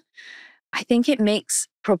whatever, I think it makes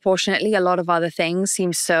proportionately a lot of other things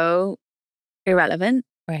seem so irrelevant.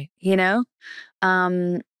 Right.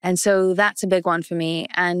 And so that's a big one for me.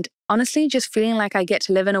 And honestly, just feeling like I get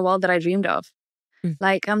to live in a world that I dreamed of.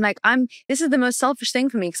 Like, this is the most selfish thing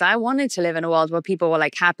for me because I wanted to live in a world where people were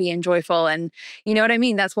like happy and joyful. And you know what I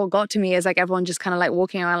mean? That's what got to me is like everyone just kind of like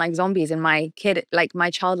walking around like zombies in my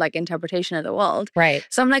childlike interpretation of the world. Right.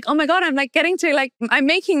 So I'm like, oh my God, I'm like getting to like, I'm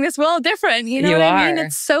making this world different. You know what I mean?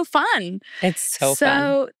 It's so fun. It's so fun.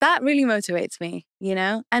 So that really motivates me,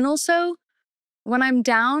 And also when I'm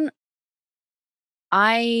down,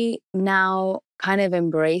 I now kind of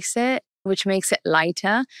embrace it, which makes it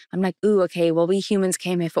lighter. I'm like, ooh, okay, well, we humans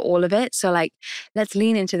came here for all of it. So like, let's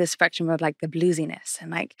lean into the spectrum of like the bluesiness. And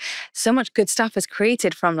like so much good stuff is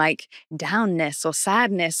created from like downness or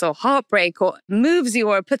sadness or heartbreak or moves you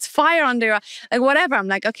or puts fire under your, like whatever. I'm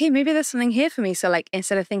like, okay, maybe there's something here for me. So like,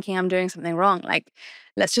 instead of thinking I'm doing something wrong, like,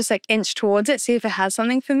 let's just like inch towards it, see if it has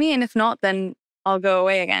something for me. And if not, then I'll go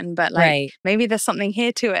away again. But like, maybe there's something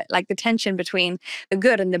here to it, like the tension between the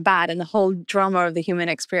good and the bad and the whole drama of the human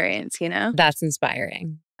experience, That's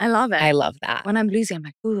inspiring. I love it. I love that. When I'm bluesy, I'm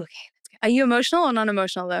like, ooh, okay. That's good. Are you emotional or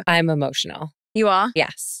non-emotional though? I'm emotional. You are?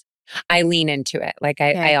 Yes. I lean into it. Like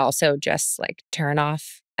I also just like turn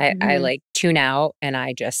off. I like tune out and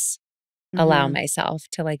I just allow myself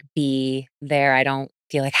to like be there. I don't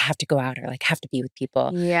feel like I have to go out or like have to be with people.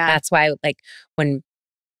 Yeah. That's why like when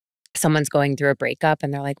someone's going through a breakup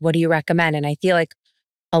and they're like, what do you recommend? And I feel like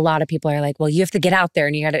a lot of people are like, well, you have to get out there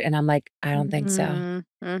and you got to, and I'm like, I don't think so.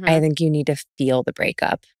 I think you need to feel the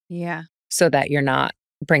breakup. Yeah. So that you're not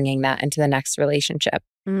bringing that into the next relationship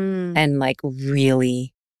and like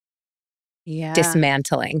really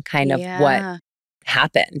dismantling kind of what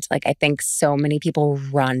happened. Like, I think so many people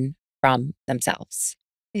run from themselves.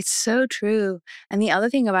 It's so true. And the other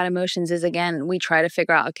thing about emotions is, again, we try to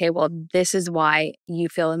figure out, okay, well, this is why you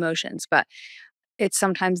feel emotions, but it's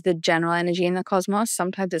sometimes the general energy in the cosmos.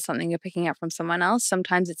 Sometimes it's something you're picking up from someone else.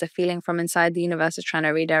 Sometimes it's a feeling from inside the universe is trying to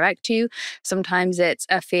redirect you. Sometimes it's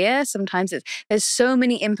a fear. Sometimes there's so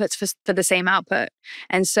many inputs for the same output.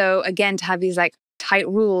 And so again, to have these like tight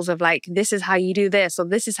rules of like, this is how you do this, or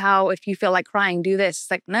this is how, if you feel like crying, do this.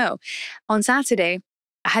 It's like, no. On Saturday,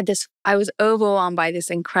 I was overwhelmed by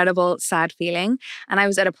this incredible sad feeling. And I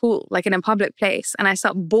was at a pool, like in a public place, and I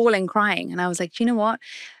started bawling, crying. And I was like, you know what?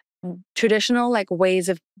 Traditional like ways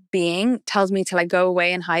of being tells me to like go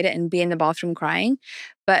away and hide it and be in the bathroom crying.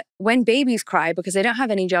 But when babies cry, because they don't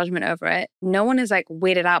have any judgment over it, no one is like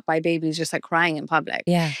weirded out by babies just like crying in public.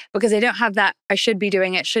 Yeah. Because they don't have that, I should be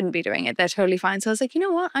doing it, shouldn't be doing it. They're totally fine. So I was like, you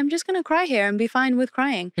know what? I'm just going to cry here and be fine with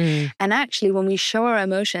crying. And actually, when we show our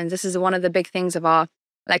emotions, this is one of the big things of our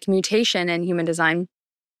like mutation in human design,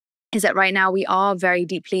 is that right now we are very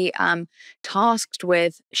deeply tasked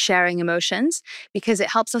with sharing emotions because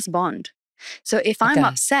it helps us bond. So if I'm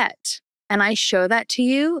upset and I show that to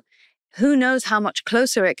you, who knows how much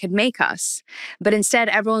closer it could make us. But instead,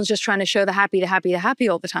 everyone's just trying to show the happy, the happy, the happy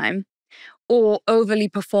all the time, or overly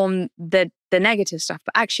perform the negative stuff.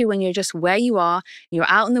 But actually, when you're just where you are, you're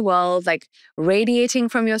out in the world, like radiating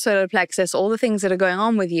from your solar plexus, all the things that are going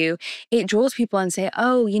on with you, it draws people and say,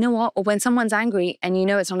 oh, you know what? Or when someone's angry and you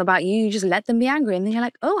know it's not about you, you just let them be angry. And then you're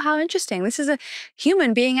like, oh, how interesting. This is a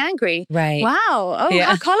human being angry. Right. Wow. Oh,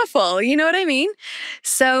 how colorful. You know what I mean?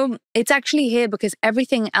 So it's actually here because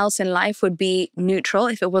everything else in life would be neutral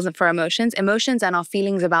if it wasn't for emotions. Emotions and our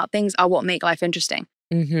feelings about things are what make life interesting.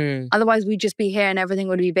 Mm-hmm. Otherwise, we'd just be here and everything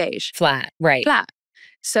would be beige. Flat, right. Flat.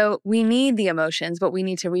 So we need the emotions, but we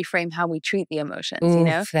need to reframe how we treat the emotions, Oof, you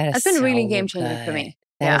know? That's been really so game-changing for me.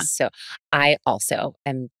 That is so, I also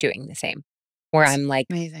am doing the same, where I'm like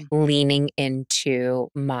amazing. leaning into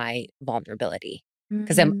my vulnerability.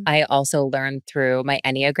 Because I also learned through my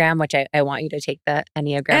Enneagram, which I want you to take the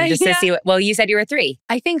Enneagram just to see what, well, you said you were 3.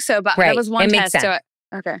 I think so, but that was one it test. Makes sense.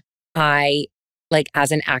 So okay. I, like,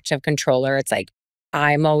 as an active controller, it's like,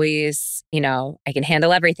 I'm always, you know, I can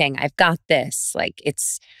handle everything. I've got this. Like,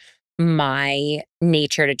 it's my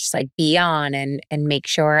nature to just like be on and make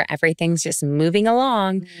sure everything's just moving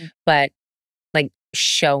along. But like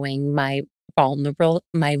showing my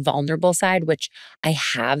vulnerable side, which I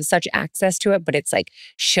have such access to it, but it's like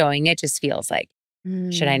showing it just feels like,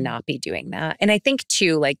 should I not be doing that? And I think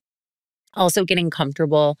too, like also getting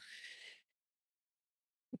comfortable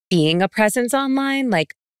being a presence online,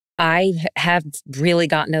 like I have really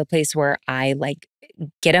gotten to a place where I like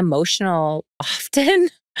get emotional often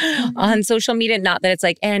on social media. Not that it's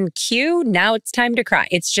like, and cue, now it's time to cry.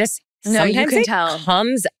 It's just sometimes it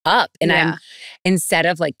comes up and I'm, instead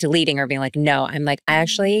of like deleting or being like, no, I'm like, I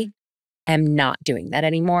actually am not doing that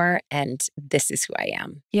anymore. And this is who I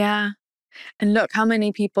am. Yeah. And look how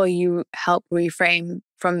many people you help reframe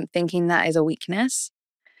from thinking that is a weakness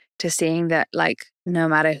to seeing that, like, no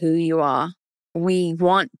matter who you are, we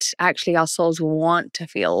want, actually, our souls want to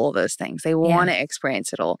feel all those things. They want to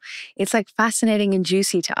experience it all. It's like fascinating and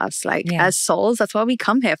juicy to us. Like, as souls, that's what we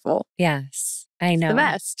come here for. Yes, I know. It's the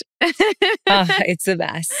best. It's the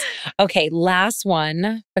best. Okay, last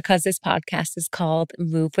one, because this podcast is called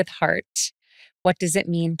Move with Heart. What does it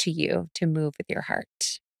mean to you to move with your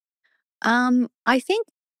heart? I think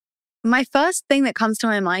my first thing that comes to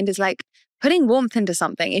my mind is like putting warmth into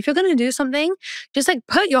something. If you're going to do something, just like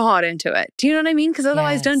put your heart into it. Do you know what I mean? Because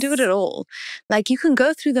otherwise don't do it at all. Like you can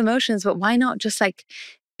go through the motions, but why not just like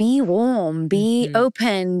be warm, be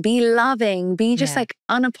open, be loving, be just like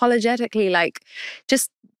unapologetically like just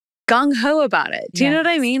gung-ho about it. Do you know what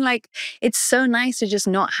I mean? Like it's so nice to just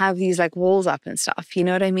not have these like walls up and stuff. You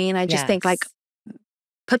know what I mean? I just think like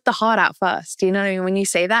put the heart out first. You know what I mean? When you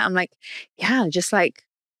say that, I'm like, yeah, just like,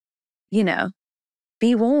 you know,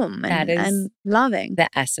 be warm and loving. The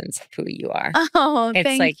essence of who you are. Oh,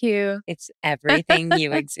 it's thank you. It's everything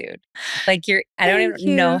you exude. Like I don't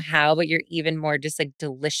even know how, but you're even more just like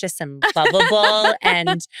delicious and lovable.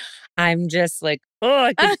 And I'm just like, oh,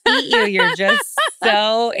 I could eat you. You're just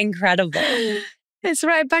so incredible. It's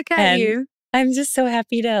right back at you. I'm just so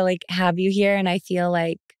happy to like have you here. And I feel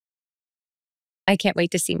like I can't wait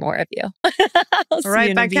to see more of you.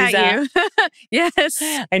 Right back at you. Yes.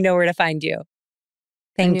 I know where to find you.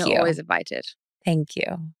 Thank you. You're always invited. Thank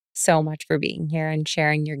you so much for being here and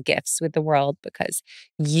sharing your gifts with the world because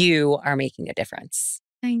you are making a difference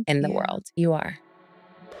in the world. You are.